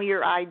 "Show me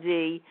your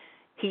ID."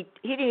 He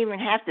didn't even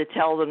have to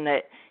tell them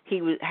that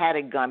he had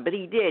a gun, but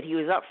he did. He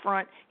was up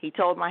front. He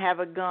told them, "I have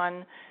a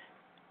gun,"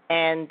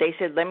 and they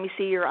said, "Let me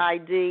see your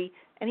ID,"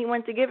 and he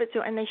went to give it to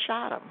him, and they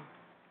shot him.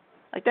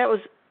 Like, that was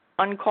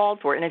uncalled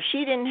for. And if she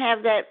didn't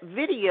have that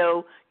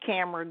video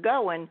camera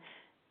going,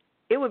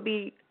 it would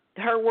be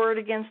her word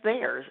against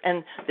theirs,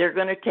 and they're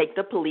going to take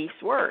the police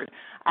word.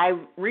 I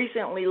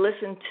recently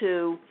listened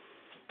to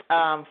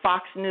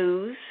Fox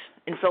News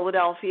in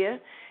Philadelphia,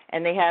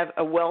 and they have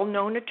a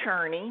well-known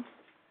attorney,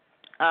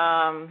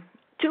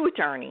 two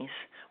attorneys,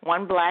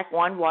 one black,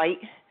 one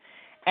white,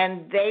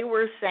 and they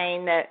were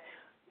saying that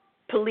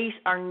police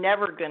are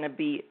never going to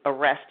be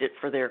arrested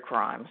for their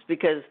crimes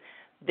because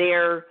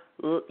they're,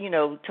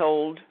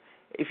 told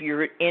if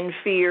you're in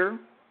fear,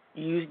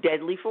 use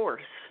deadly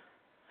force.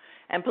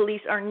 And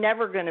police are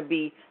never going to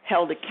be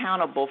held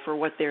accountable for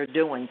what they're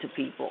doing to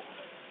people.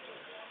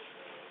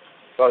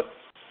 But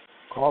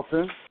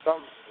Carlton?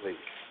 Some police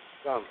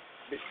have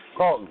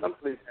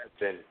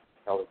been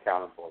held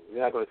accountable.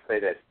 We're not going to say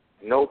that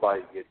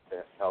nobody gets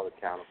held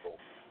accountable.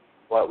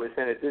 But we're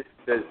saying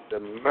that the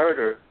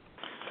murder,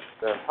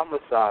 the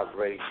homicide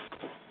rate,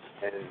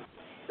 and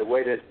the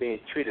way that's being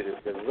treated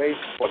has been raised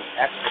for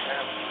African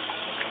Americans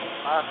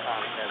 5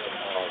 times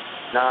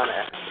as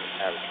non-African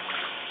Americans.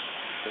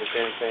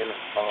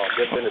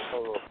 There's been a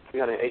total of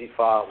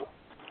 385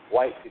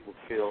 white people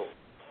killed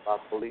by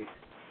police,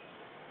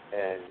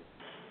 and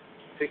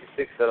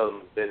 66 of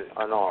them have been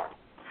unarmed.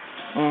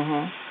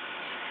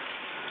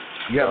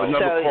 You have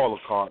another caller,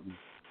 Carlton.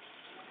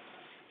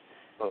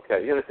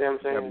 Okay, you understand what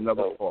I'm saying? You have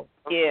another call.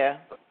 Yeah.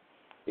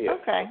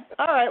 Okay.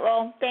 All right,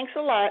 well, thanks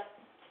a lot.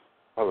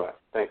 All right,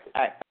 thank you.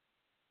 All right.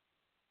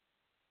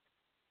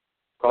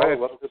 Call,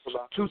 what's this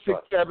about?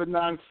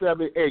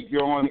 267-978,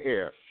 you're on the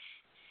air.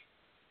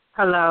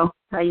 Hello,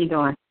 how you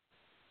doing?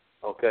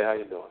 Okay, how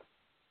you doing?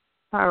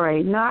 All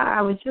right. No,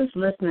 I was just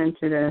listening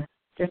to the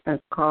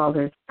different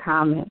callers'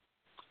 comments,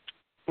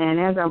 and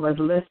as I was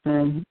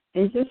listening,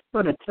 it just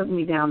sort of took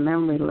me down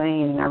memory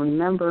lane. And I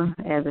remember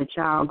as a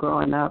child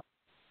growing up,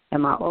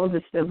 and my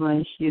older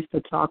siblings used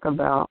to talk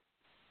about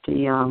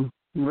the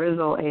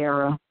Rizzo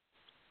era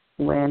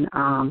when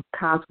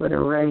cops would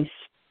arrest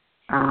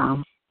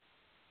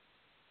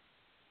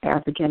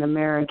African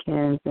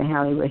Americans and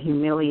how they would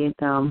humiliate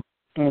them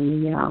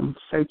in the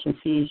search and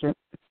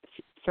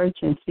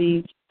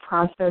seize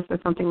process or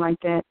something like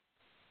that.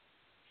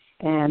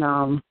 And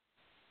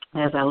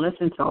as I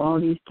listened to all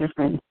these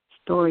different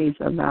stories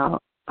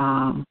about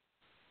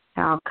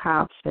how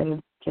cops have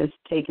just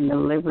taken the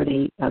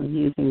liberty of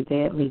using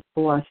deadly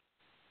force,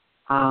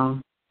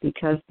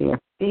 because they're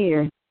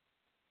feared,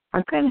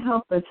 I couldn't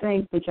help but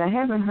think, which I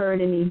haven't heard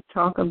any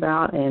talk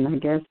about, and I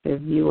guess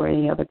if you or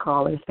any other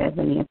callers have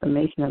any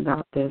information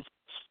about this,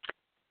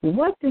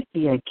 what is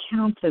the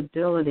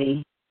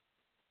accountability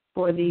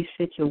for these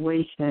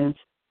situations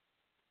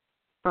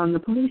from the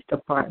police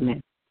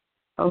department?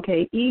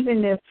 Okay,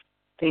 even if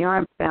they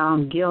aren't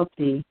found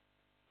guilty,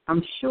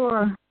 I'm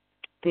sure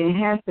there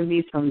has to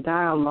be some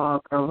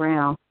dialogue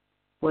around,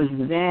 was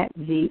that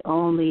the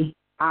only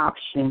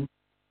option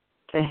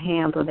to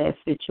handle that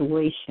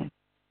situation?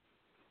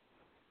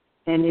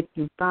 And if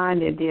you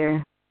find that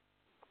there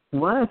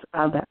was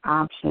other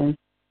options,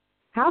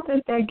 how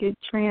does that get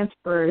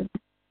transferred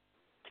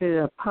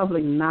to the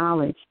public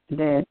knowledge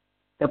that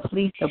the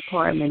police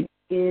department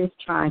is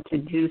trying to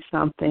do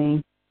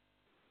something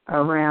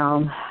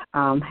around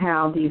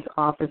how these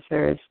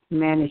officers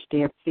manage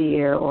their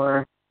fear,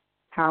 or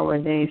how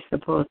are they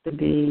supposed to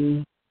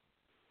be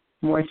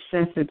more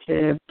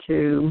sensitive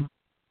to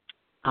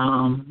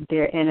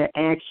their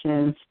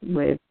interactions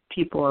with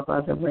people of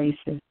other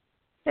races?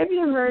 Have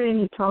you heard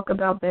any talk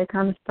about that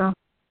kind of stuff?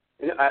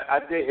 I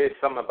did hear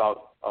something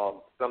about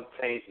some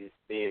changes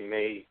being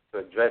made to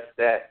address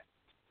that.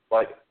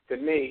 But to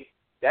me,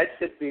 that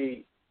should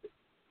be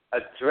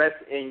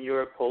addressed in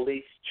your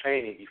police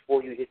training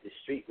before you hit the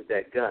street with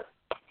that gun.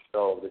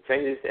 So the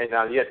changes, and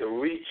now you have to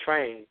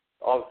retrain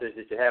officers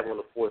that you have on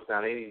the force.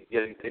 Now they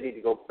need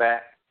to go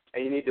back,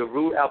 and you need to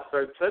root out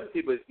certain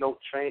people. There's no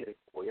training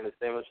for. You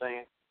understand what I'm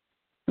saying?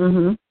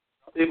 Mm-hmm.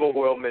 People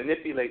will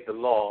manipulate the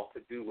law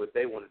to do what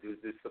they want to do,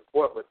 to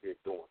support what they're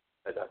doing.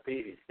 As I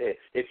previously said,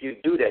 if you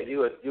do that,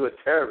 you're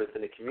a terrorist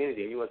in the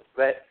community, and you're a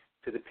threat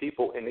to the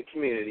people in the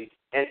community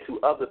and to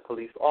other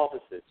police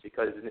officers,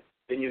 because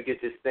then you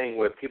get this thing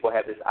where people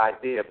have this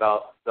idea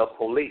about the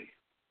police.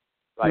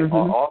 Like,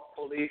 are all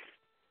police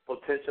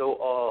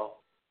potential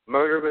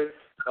murderers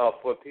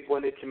for people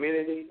in the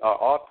community? Are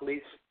all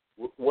police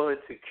willing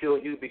to kill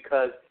you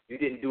because you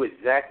didn't do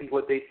exactly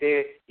what they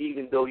said,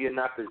 even though you're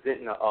not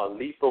presenting a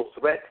lethal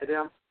threat to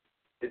them?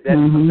 Is that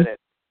something that,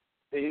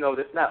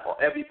 that's not,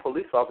 every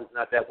police officer is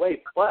not that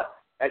way. But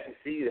as you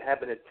see it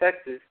happen in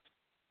Texas,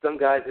 some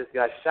guys just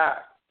got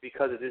shot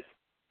because of this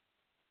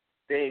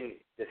thing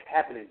that's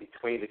happening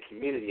between the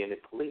community and the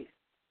police.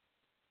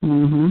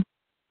 Mm-hmm.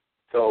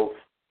 So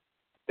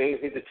things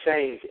need to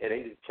change, and they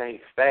need to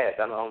change fast.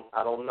 I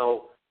don't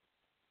know.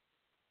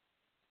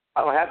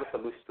 I don't have a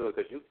solution to it,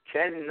 because you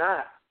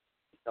cannot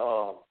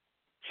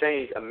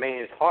change a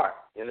man's heart.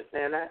 You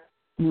understand that?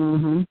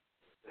 Mm-hmm.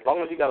 As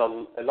long as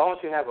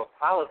you have a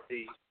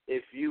policy,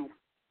 if you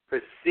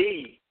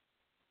perceive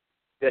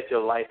that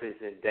your life is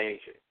in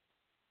danger,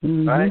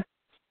 right?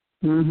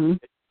 Mm-hmm.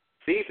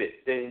 Perceive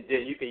it, then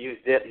you can use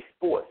deadly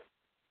force.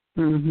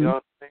 Mm-hmm. You know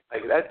what I'm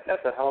saying? Like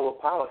that's a hell of a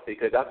policy,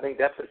 because I think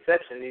that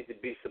perception needs to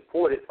be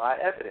supported by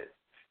evidence.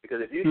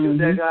 Because if you shoot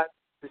that guy,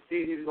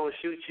 perceive he's going to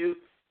shoot you,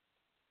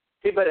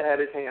 he better have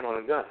his hand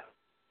on a gun.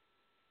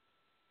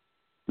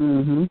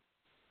 Mm-hmm.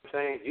 I'm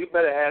saying you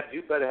better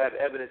have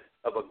evidence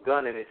of a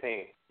gun in his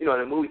hand. You know, in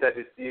the movies that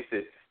used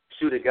to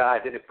shoot a guy,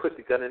 then they put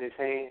the gun in his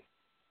hand.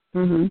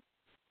 Mm-hmm.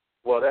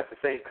 Well, that's the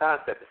same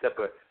concept, except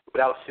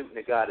without shooting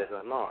the guy that's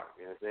unarmed.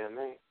 You understand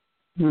what I mean?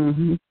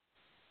 Mm-hmm.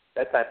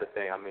 That type of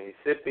thing. I mean,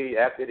 simply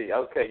after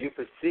you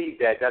perceive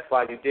that, that's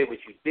why you did what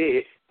you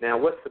did. Now,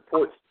 what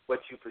supports what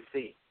you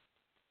perceive?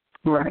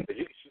 Right. Because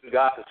you can shoot a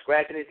guy for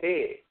scratching his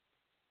head.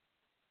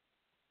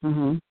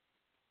 Mm-hmm.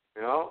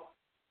 You know?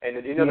 And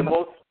they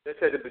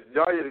said the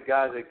majority of the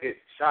guys that get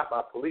shot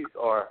by police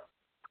are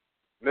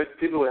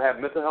people who have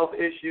mental health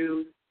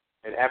issues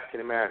and African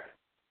Americans.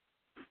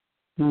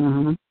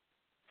 Mm-hmm.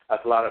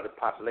 That's a lot of the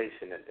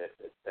population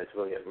that's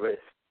really at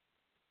risk.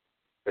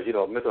 Because,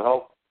 mental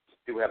health,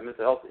 people who have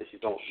mental health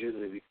issues don't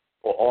usually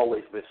or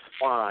always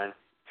respond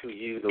to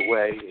you the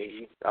way,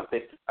 I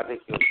think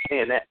you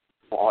understand that,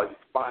 or always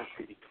respond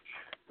to you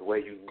the way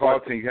you want.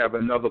 Carlton, you have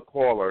another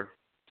caller.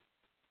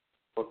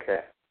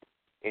 Okay.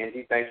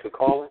 Angie, thanks for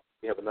calling.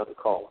 You have another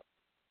caller.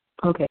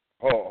 Okay.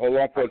 Hold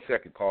on for a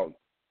second, Carlton.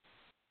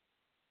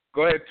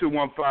 Go ahead,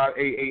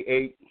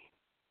 215-888.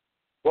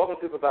 Welcome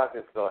to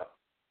Provocative. Go ahead.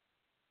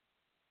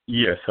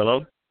 Yes,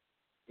 hello?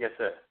 Yes,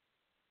 sir.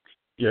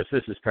 Yes,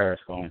 this is Paris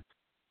calling.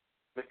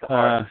 Mr.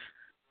 Hart.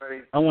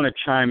 I want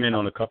to chime in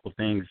on a couple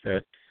things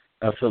that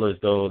I feel as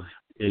though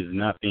is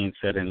not being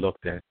said and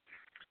looked at.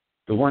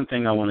 The one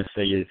thing I want to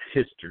say is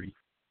history.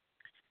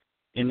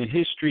 In the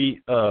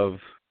history of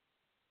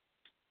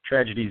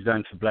tragedies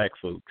done to black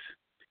folks,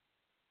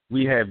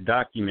 we have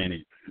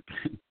documented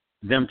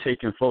them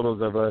taking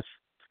photos of us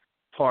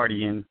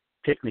partying,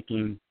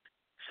 picnicking,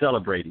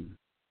 celebrating.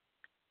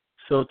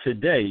 So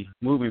today,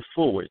 moving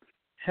forward,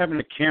 having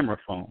a camera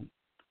phone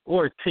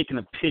or taking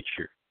a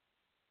picture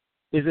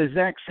is the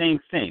exact same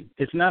thing.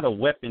 It's not a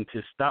weapon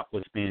to stop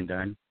what's being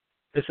done.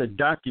 It's a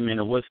document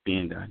of what's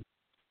being done.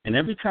 And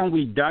every time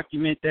we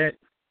document that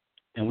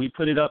and we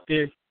put it up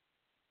there,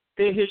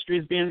 their history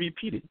is being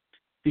repeated.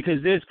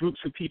 Because there's groups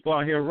of people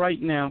out here right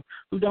now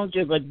who don't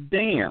give a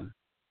damn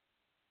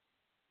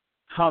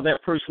how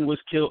that person was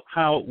killed,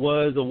 how it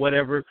was or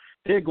whatever.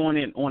 they're going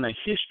in on a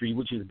history,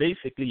 which is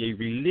basically a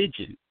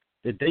religion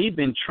that they've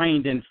been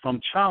trained in from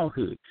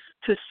childhood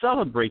to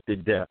celebrate the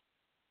death.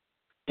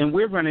 And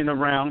we're running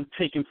around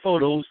taking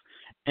photos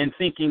and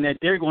thinking that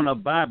they're going to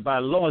abide by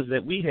laws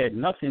that we had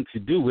nothing to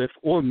do with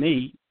or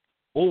made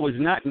or was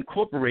not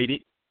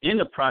incorporated in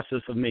the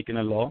process of making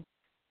a law.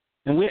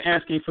 And we're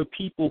asking for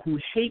people who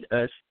hate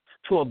us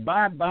to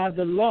abide by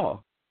the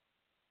law.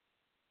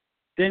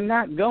 They're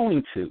not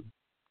going to.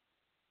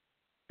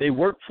 They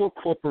work for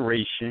a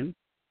corporation.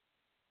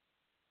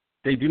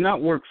 They do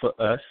not work for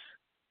us.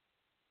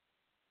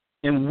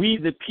 And we,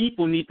 the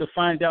people, need to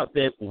find out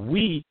that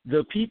we,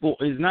 the people,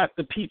 is not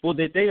the people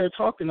that they are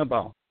talking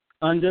about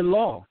under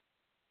law.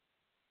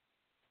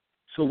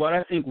 So what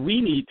I think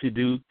we need to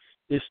do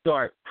is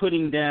start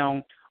putting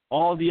down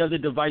all the other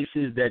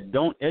devices that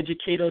don't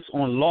educate us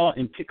on law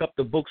and pick up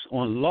the books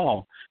on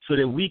law so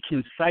that we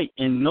can cite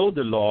and know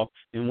the law.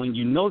 And when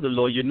you know the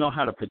law, you know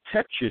how to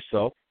protect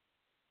yourself.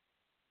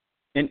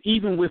 And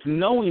even with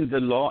knowing the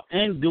law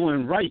and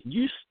doing right,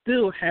 you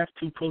still have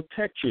to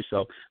protect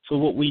yourself. So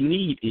what we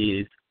need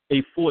is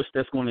a force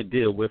that's going to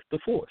deal with the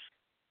force.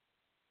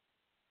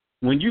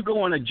 When you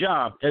go on a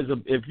job,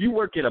 if you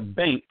work at a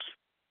bank,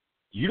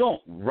 you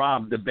don't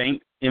rob the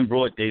bank in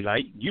broad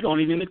daylight. You don't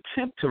even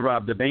attempt to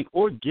rob the bank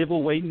or give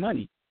away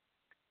money.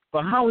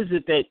 But how is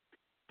it that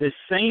the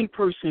same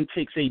person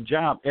takes a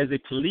job as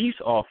a police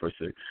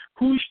officer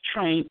who's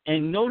trained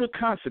and know the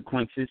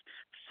consequences,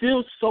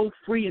 feel so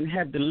free and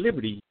have the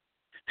liberty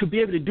to be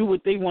able to do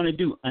what they want to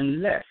do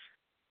unless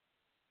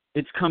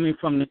it's coming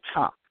from the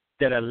top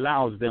that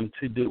allows them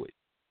to do it?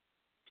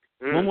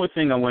 One more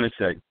thing I want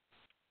to say.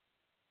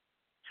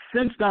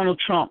 Since Donald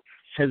Trump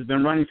has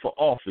been running for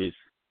office,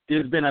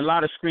 there's been a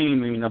lot of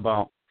screaming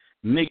about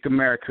make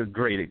America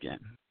great again.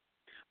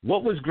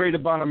 What was great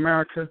about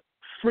America?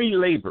 Free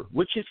labor,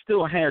 which it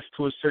still has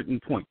to a certain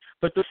point.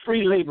 But the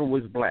free labor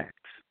was blacks.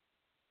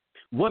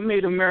 What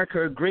made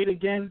America great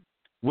again?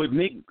 What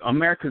make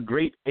America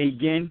great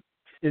again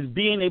is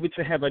being able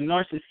to have a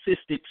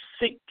narcissistic,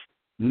 sick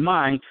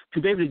mind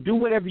to be able to do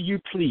whatever you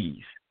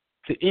please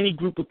to any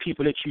group of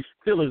people that you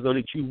feel as though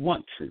that you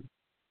want to.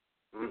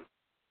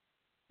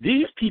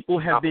 These people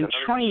have been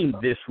trained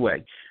this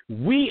way.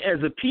 We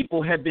as a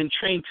people have been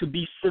trained to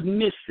be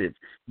submissive,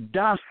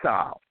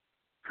 docile,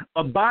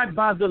 abide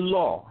by the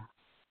law.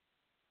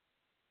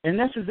 And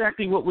that's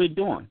exactly what we're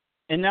doing.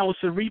 And now it's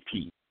a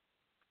repeat.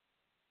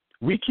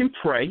 We can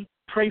pray.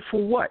 Pray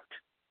for what?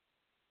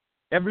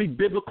 Every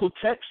biblical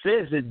text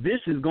says that this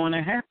is going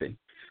to happen.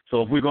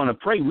 So if we're going to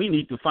pray, we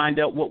need to find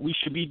out what we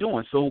should be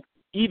doing. So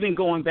even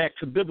going back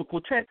to biblical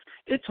text,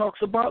 it talks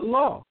about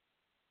law.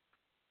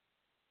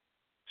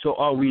 So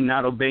are we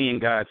not obeying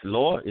God's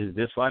law? Is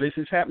this why this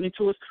is happening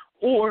to us?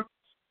 Or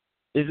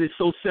is it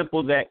so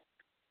simple that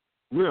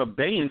we're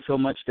obeying so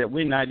much that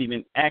we're not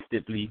even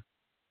actively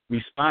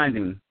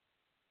responding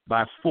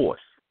by force?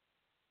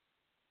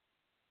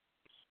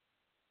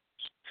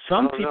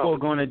 Some people are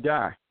going to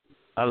die.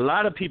 A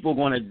lot of people are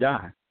going to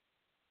die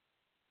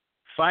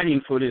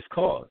fighting for this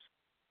cause.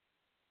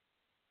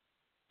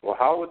 Well,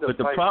 how would but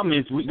the problem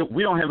is we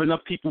don't have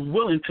enough people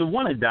willing to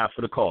want to die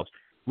for the cause.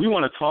 We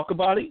want to talk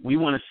about it. We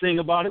want to sing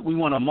about it. We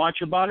want to march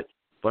about it.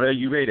 But are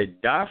you ready to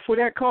die for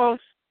that cause?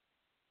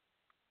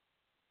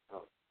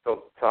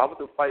 So how would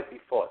the fight be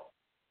fought?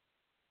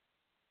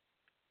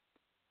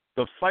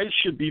 The fight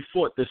should be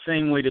fought the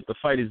same way that the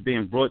fight is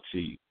being brought to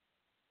you.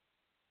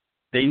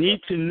 They need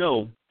to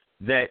know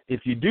that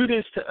if you do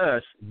this to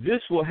us,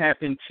 this will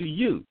happen to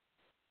you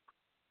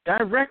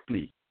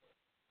directly.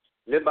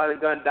 Live by the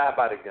gun, die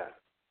by the gun.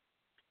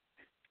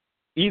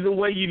 Either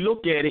way you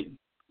look at it,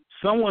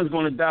 someone's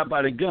going to die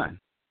by the gun.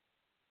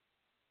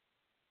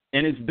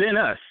 And it's been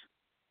us.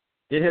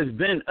 It has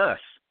been us.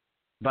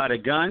 By the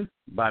gun,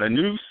 by the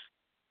noose,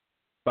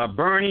 by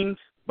burnings,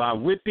 by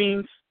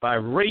whippings, by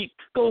rape.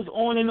 It goes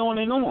on and on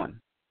and on.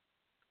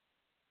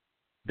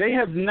 They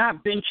have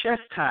not been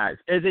chastised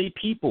as a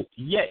people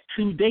yet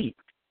to date.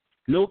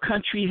 No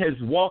country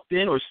has walked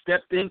in or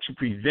stepped in to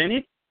prevent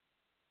it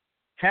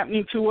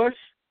happening to us.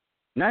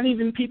 Not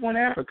even people in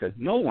Africa.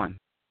 No one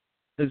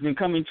has been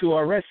coming to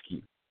our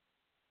rescue.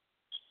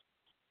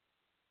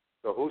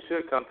 So who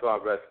should come to our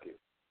rescue?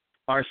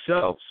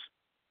 Ourselves.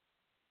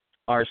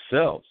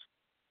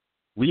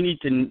 We need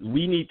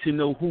to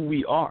know who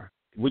we are,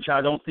 which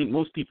I don't think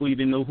most people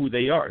even know who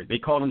they are. They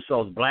call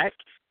themselves black.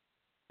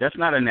 That's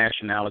not a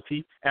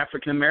nationality.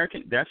 African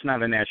American, that's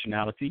not a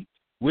nationality.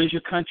 Where's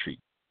your country?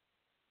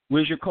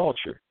 Where's your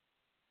culture?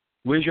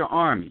 Where's your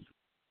army?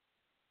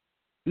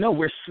 No,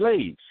 we're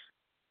slaves,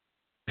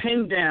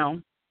 pinned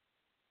down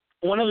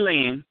on a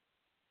land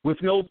with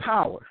no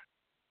power.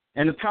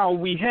 And the power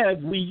we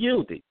have, we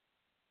yielded.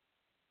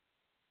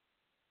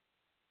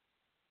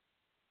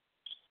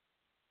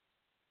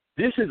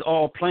 This is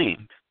all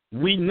planned.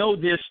 We know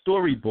their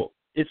storybook.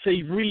 It's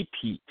a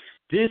repeat.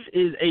 This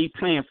is a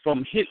plan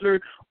from Hitler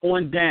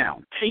on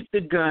down. Take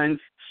the guns,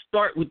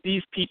 start with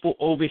these people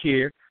over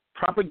here,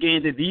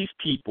 propaganda these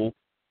people,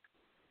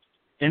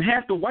 And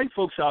half the white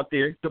folks out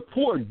there, the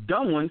poor,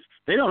 dumb ones,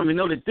 they don't even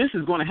know that this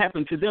is going to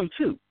happen to them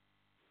too.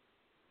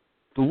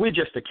 But we're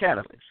just the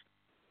catalyst.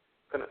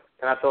 Can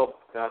I throw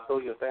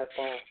you a fast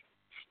phone?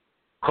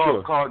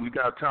 Caller, Carlton, you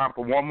got time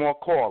for one more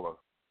caller.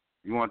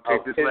 You want to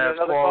take this last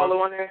another caller?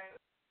 caller on there?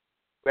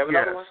 We have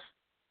another one?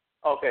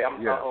 Okay,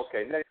 yes.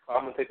 Okay, next.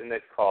 I'm gonna take the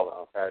next caller.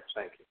 Okay,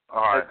 thank you.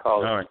 All right. Next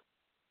caller.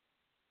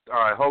 All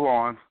right.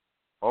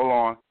 Hold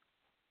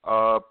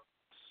on.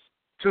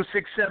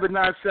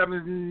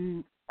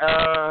 267-978.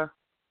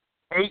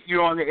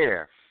 You're on the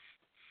air.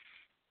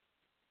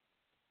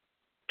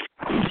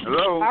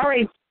 Hello. I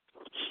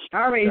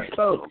already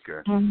spoke.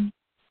 Okay.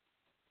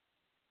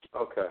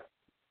 Okay.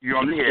 You're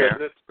on the air.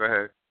 Go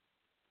ahead.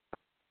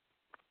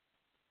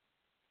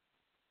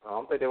 I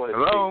don't think they want to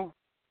Hello. speak.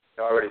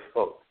 They already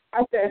spoke.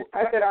 I said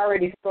I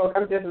already spoke.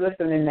 I'm just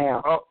listening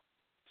now.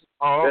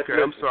 Oh,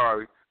 okay. I'm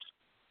sorry.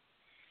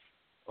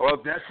 Well,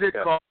 that's it,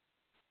 Carl.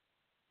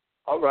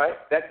 All right.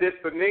 That's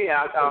it for me.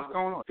 What's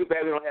going on? Too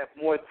bad we don't have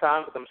more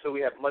time, but I'm sure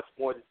we have much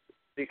more to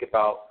speak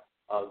about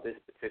this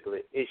particular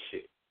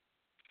issue.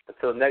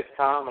 Until next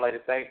time, I'd like to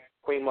thank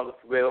Queen Mother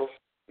Thrill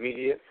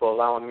Media for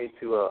allowing me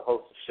to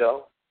host the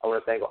show. I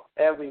want to thank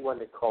everyone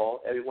that called,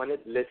 everyone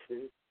that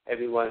listened,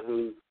 everyone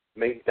who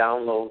may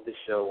download the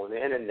show on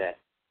the internet.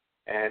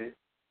 And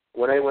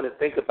when I want to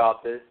think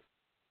about this,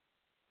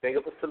 think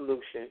of a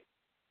solution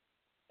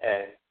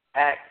and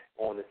act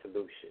on the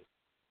solution.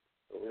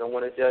 We don't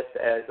want to just,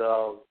 as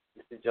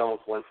Mr.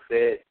 Jones once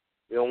said,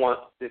 we don't want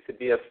this to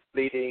be a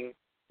fleeting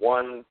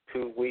 1-2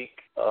 week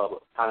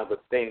kind of a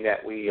thing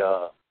that we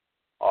are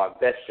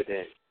invested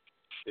in.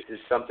 This is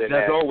something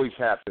that's always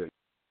happened.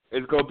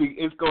 It's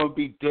gonna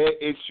be dead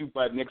issue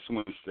by next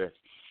Wednesday.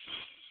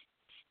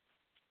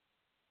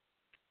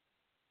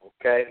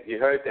 Okay, you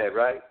heard that,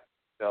 right?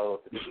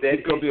 So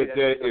it's gonna be a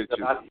dead issue.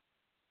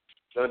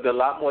 There'll be a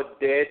lot more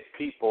dead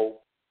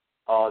people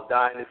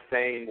dying the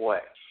same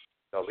way.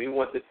 So we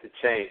want this to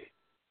change.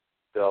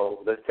 So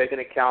let's take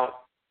into account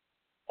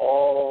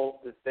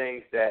all the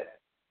things that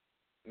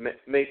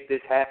make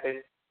this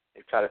happen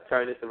and try to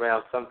turn this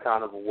around some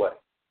kind of a way.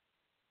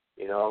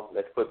 You know,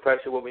 let's put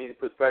pressure when we need to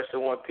put pressure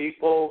on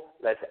people.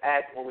 Let's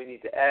act when we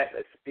need to act.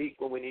 Let's speak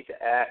when we need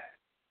to act.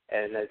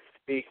 And let's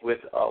speak with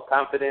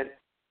confidence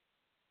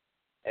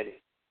and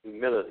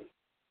humility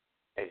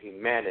and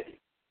humanity.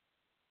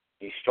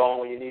 Be strong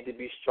when you need to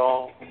be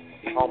strong.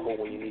 Be humble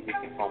when you need to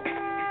be humble.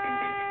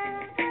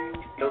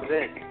 Till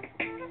then,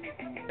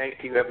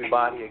 thank you,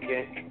 everybody,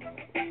 again.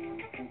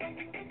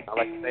 I'd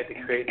like to thank the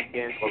Creator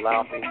again for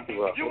allowing me to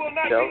you will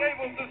not be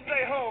able to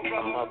stay home,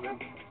 brother.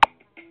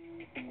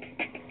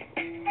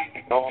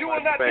 You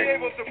will not be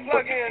able to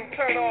plug in,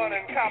 turn on,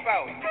 and cop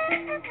out.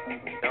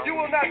 You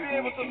will not be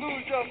able to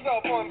lose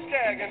yourself on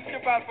Skag and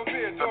skip out for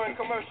beer during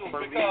commercials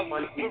because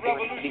the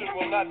revolution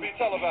will not be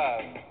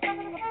televised.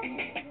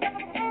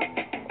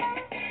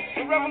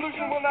 The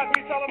revolution will not be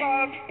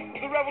televised.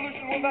 The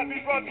revolution will not be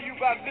brought to you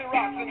by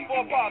Xerox in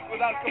 4 parts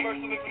without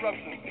commercial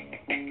interruptions.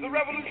 The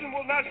revolution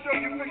will not show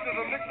you pictures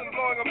of Nixon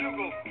blowing a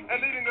bugle and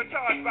leading a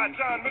charge by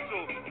John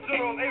Mitchell,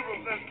 General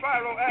Abrams, and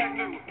Spyro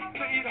Agnew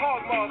to eat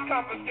hog maws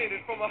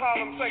confiscated from a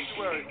Harlem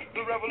sanctuary.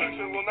 The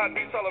revolution will not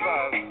be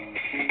televised.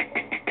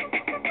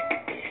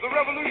 The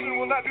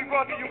revolution will not be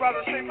brought to you by the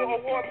Schaefer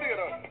Award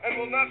Theater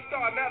and will not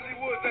star Natalie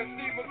Woods and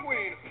Steve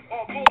McQueen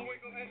or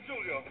Bullwinkle and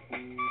Julia.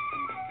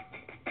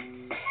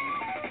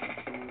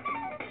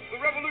 The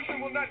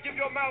revolution will not give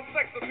your mouth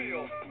sex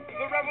appeal.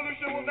 The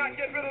revolution will not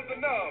get rid of the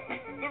nub.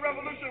 The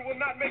revolution will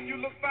not make you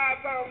look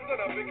 5 pounds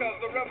thinner because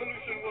the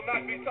revolution will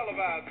not be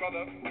televised,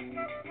 brother.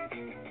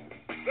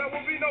 There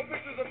will be no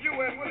pictures of you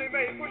and Willie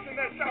Mae pushing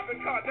that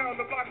shopping cart down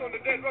the block on the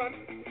dead run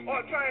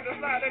or trying to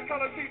slide that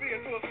color TV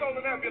into a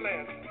stolen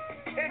ambulance.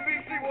 NBC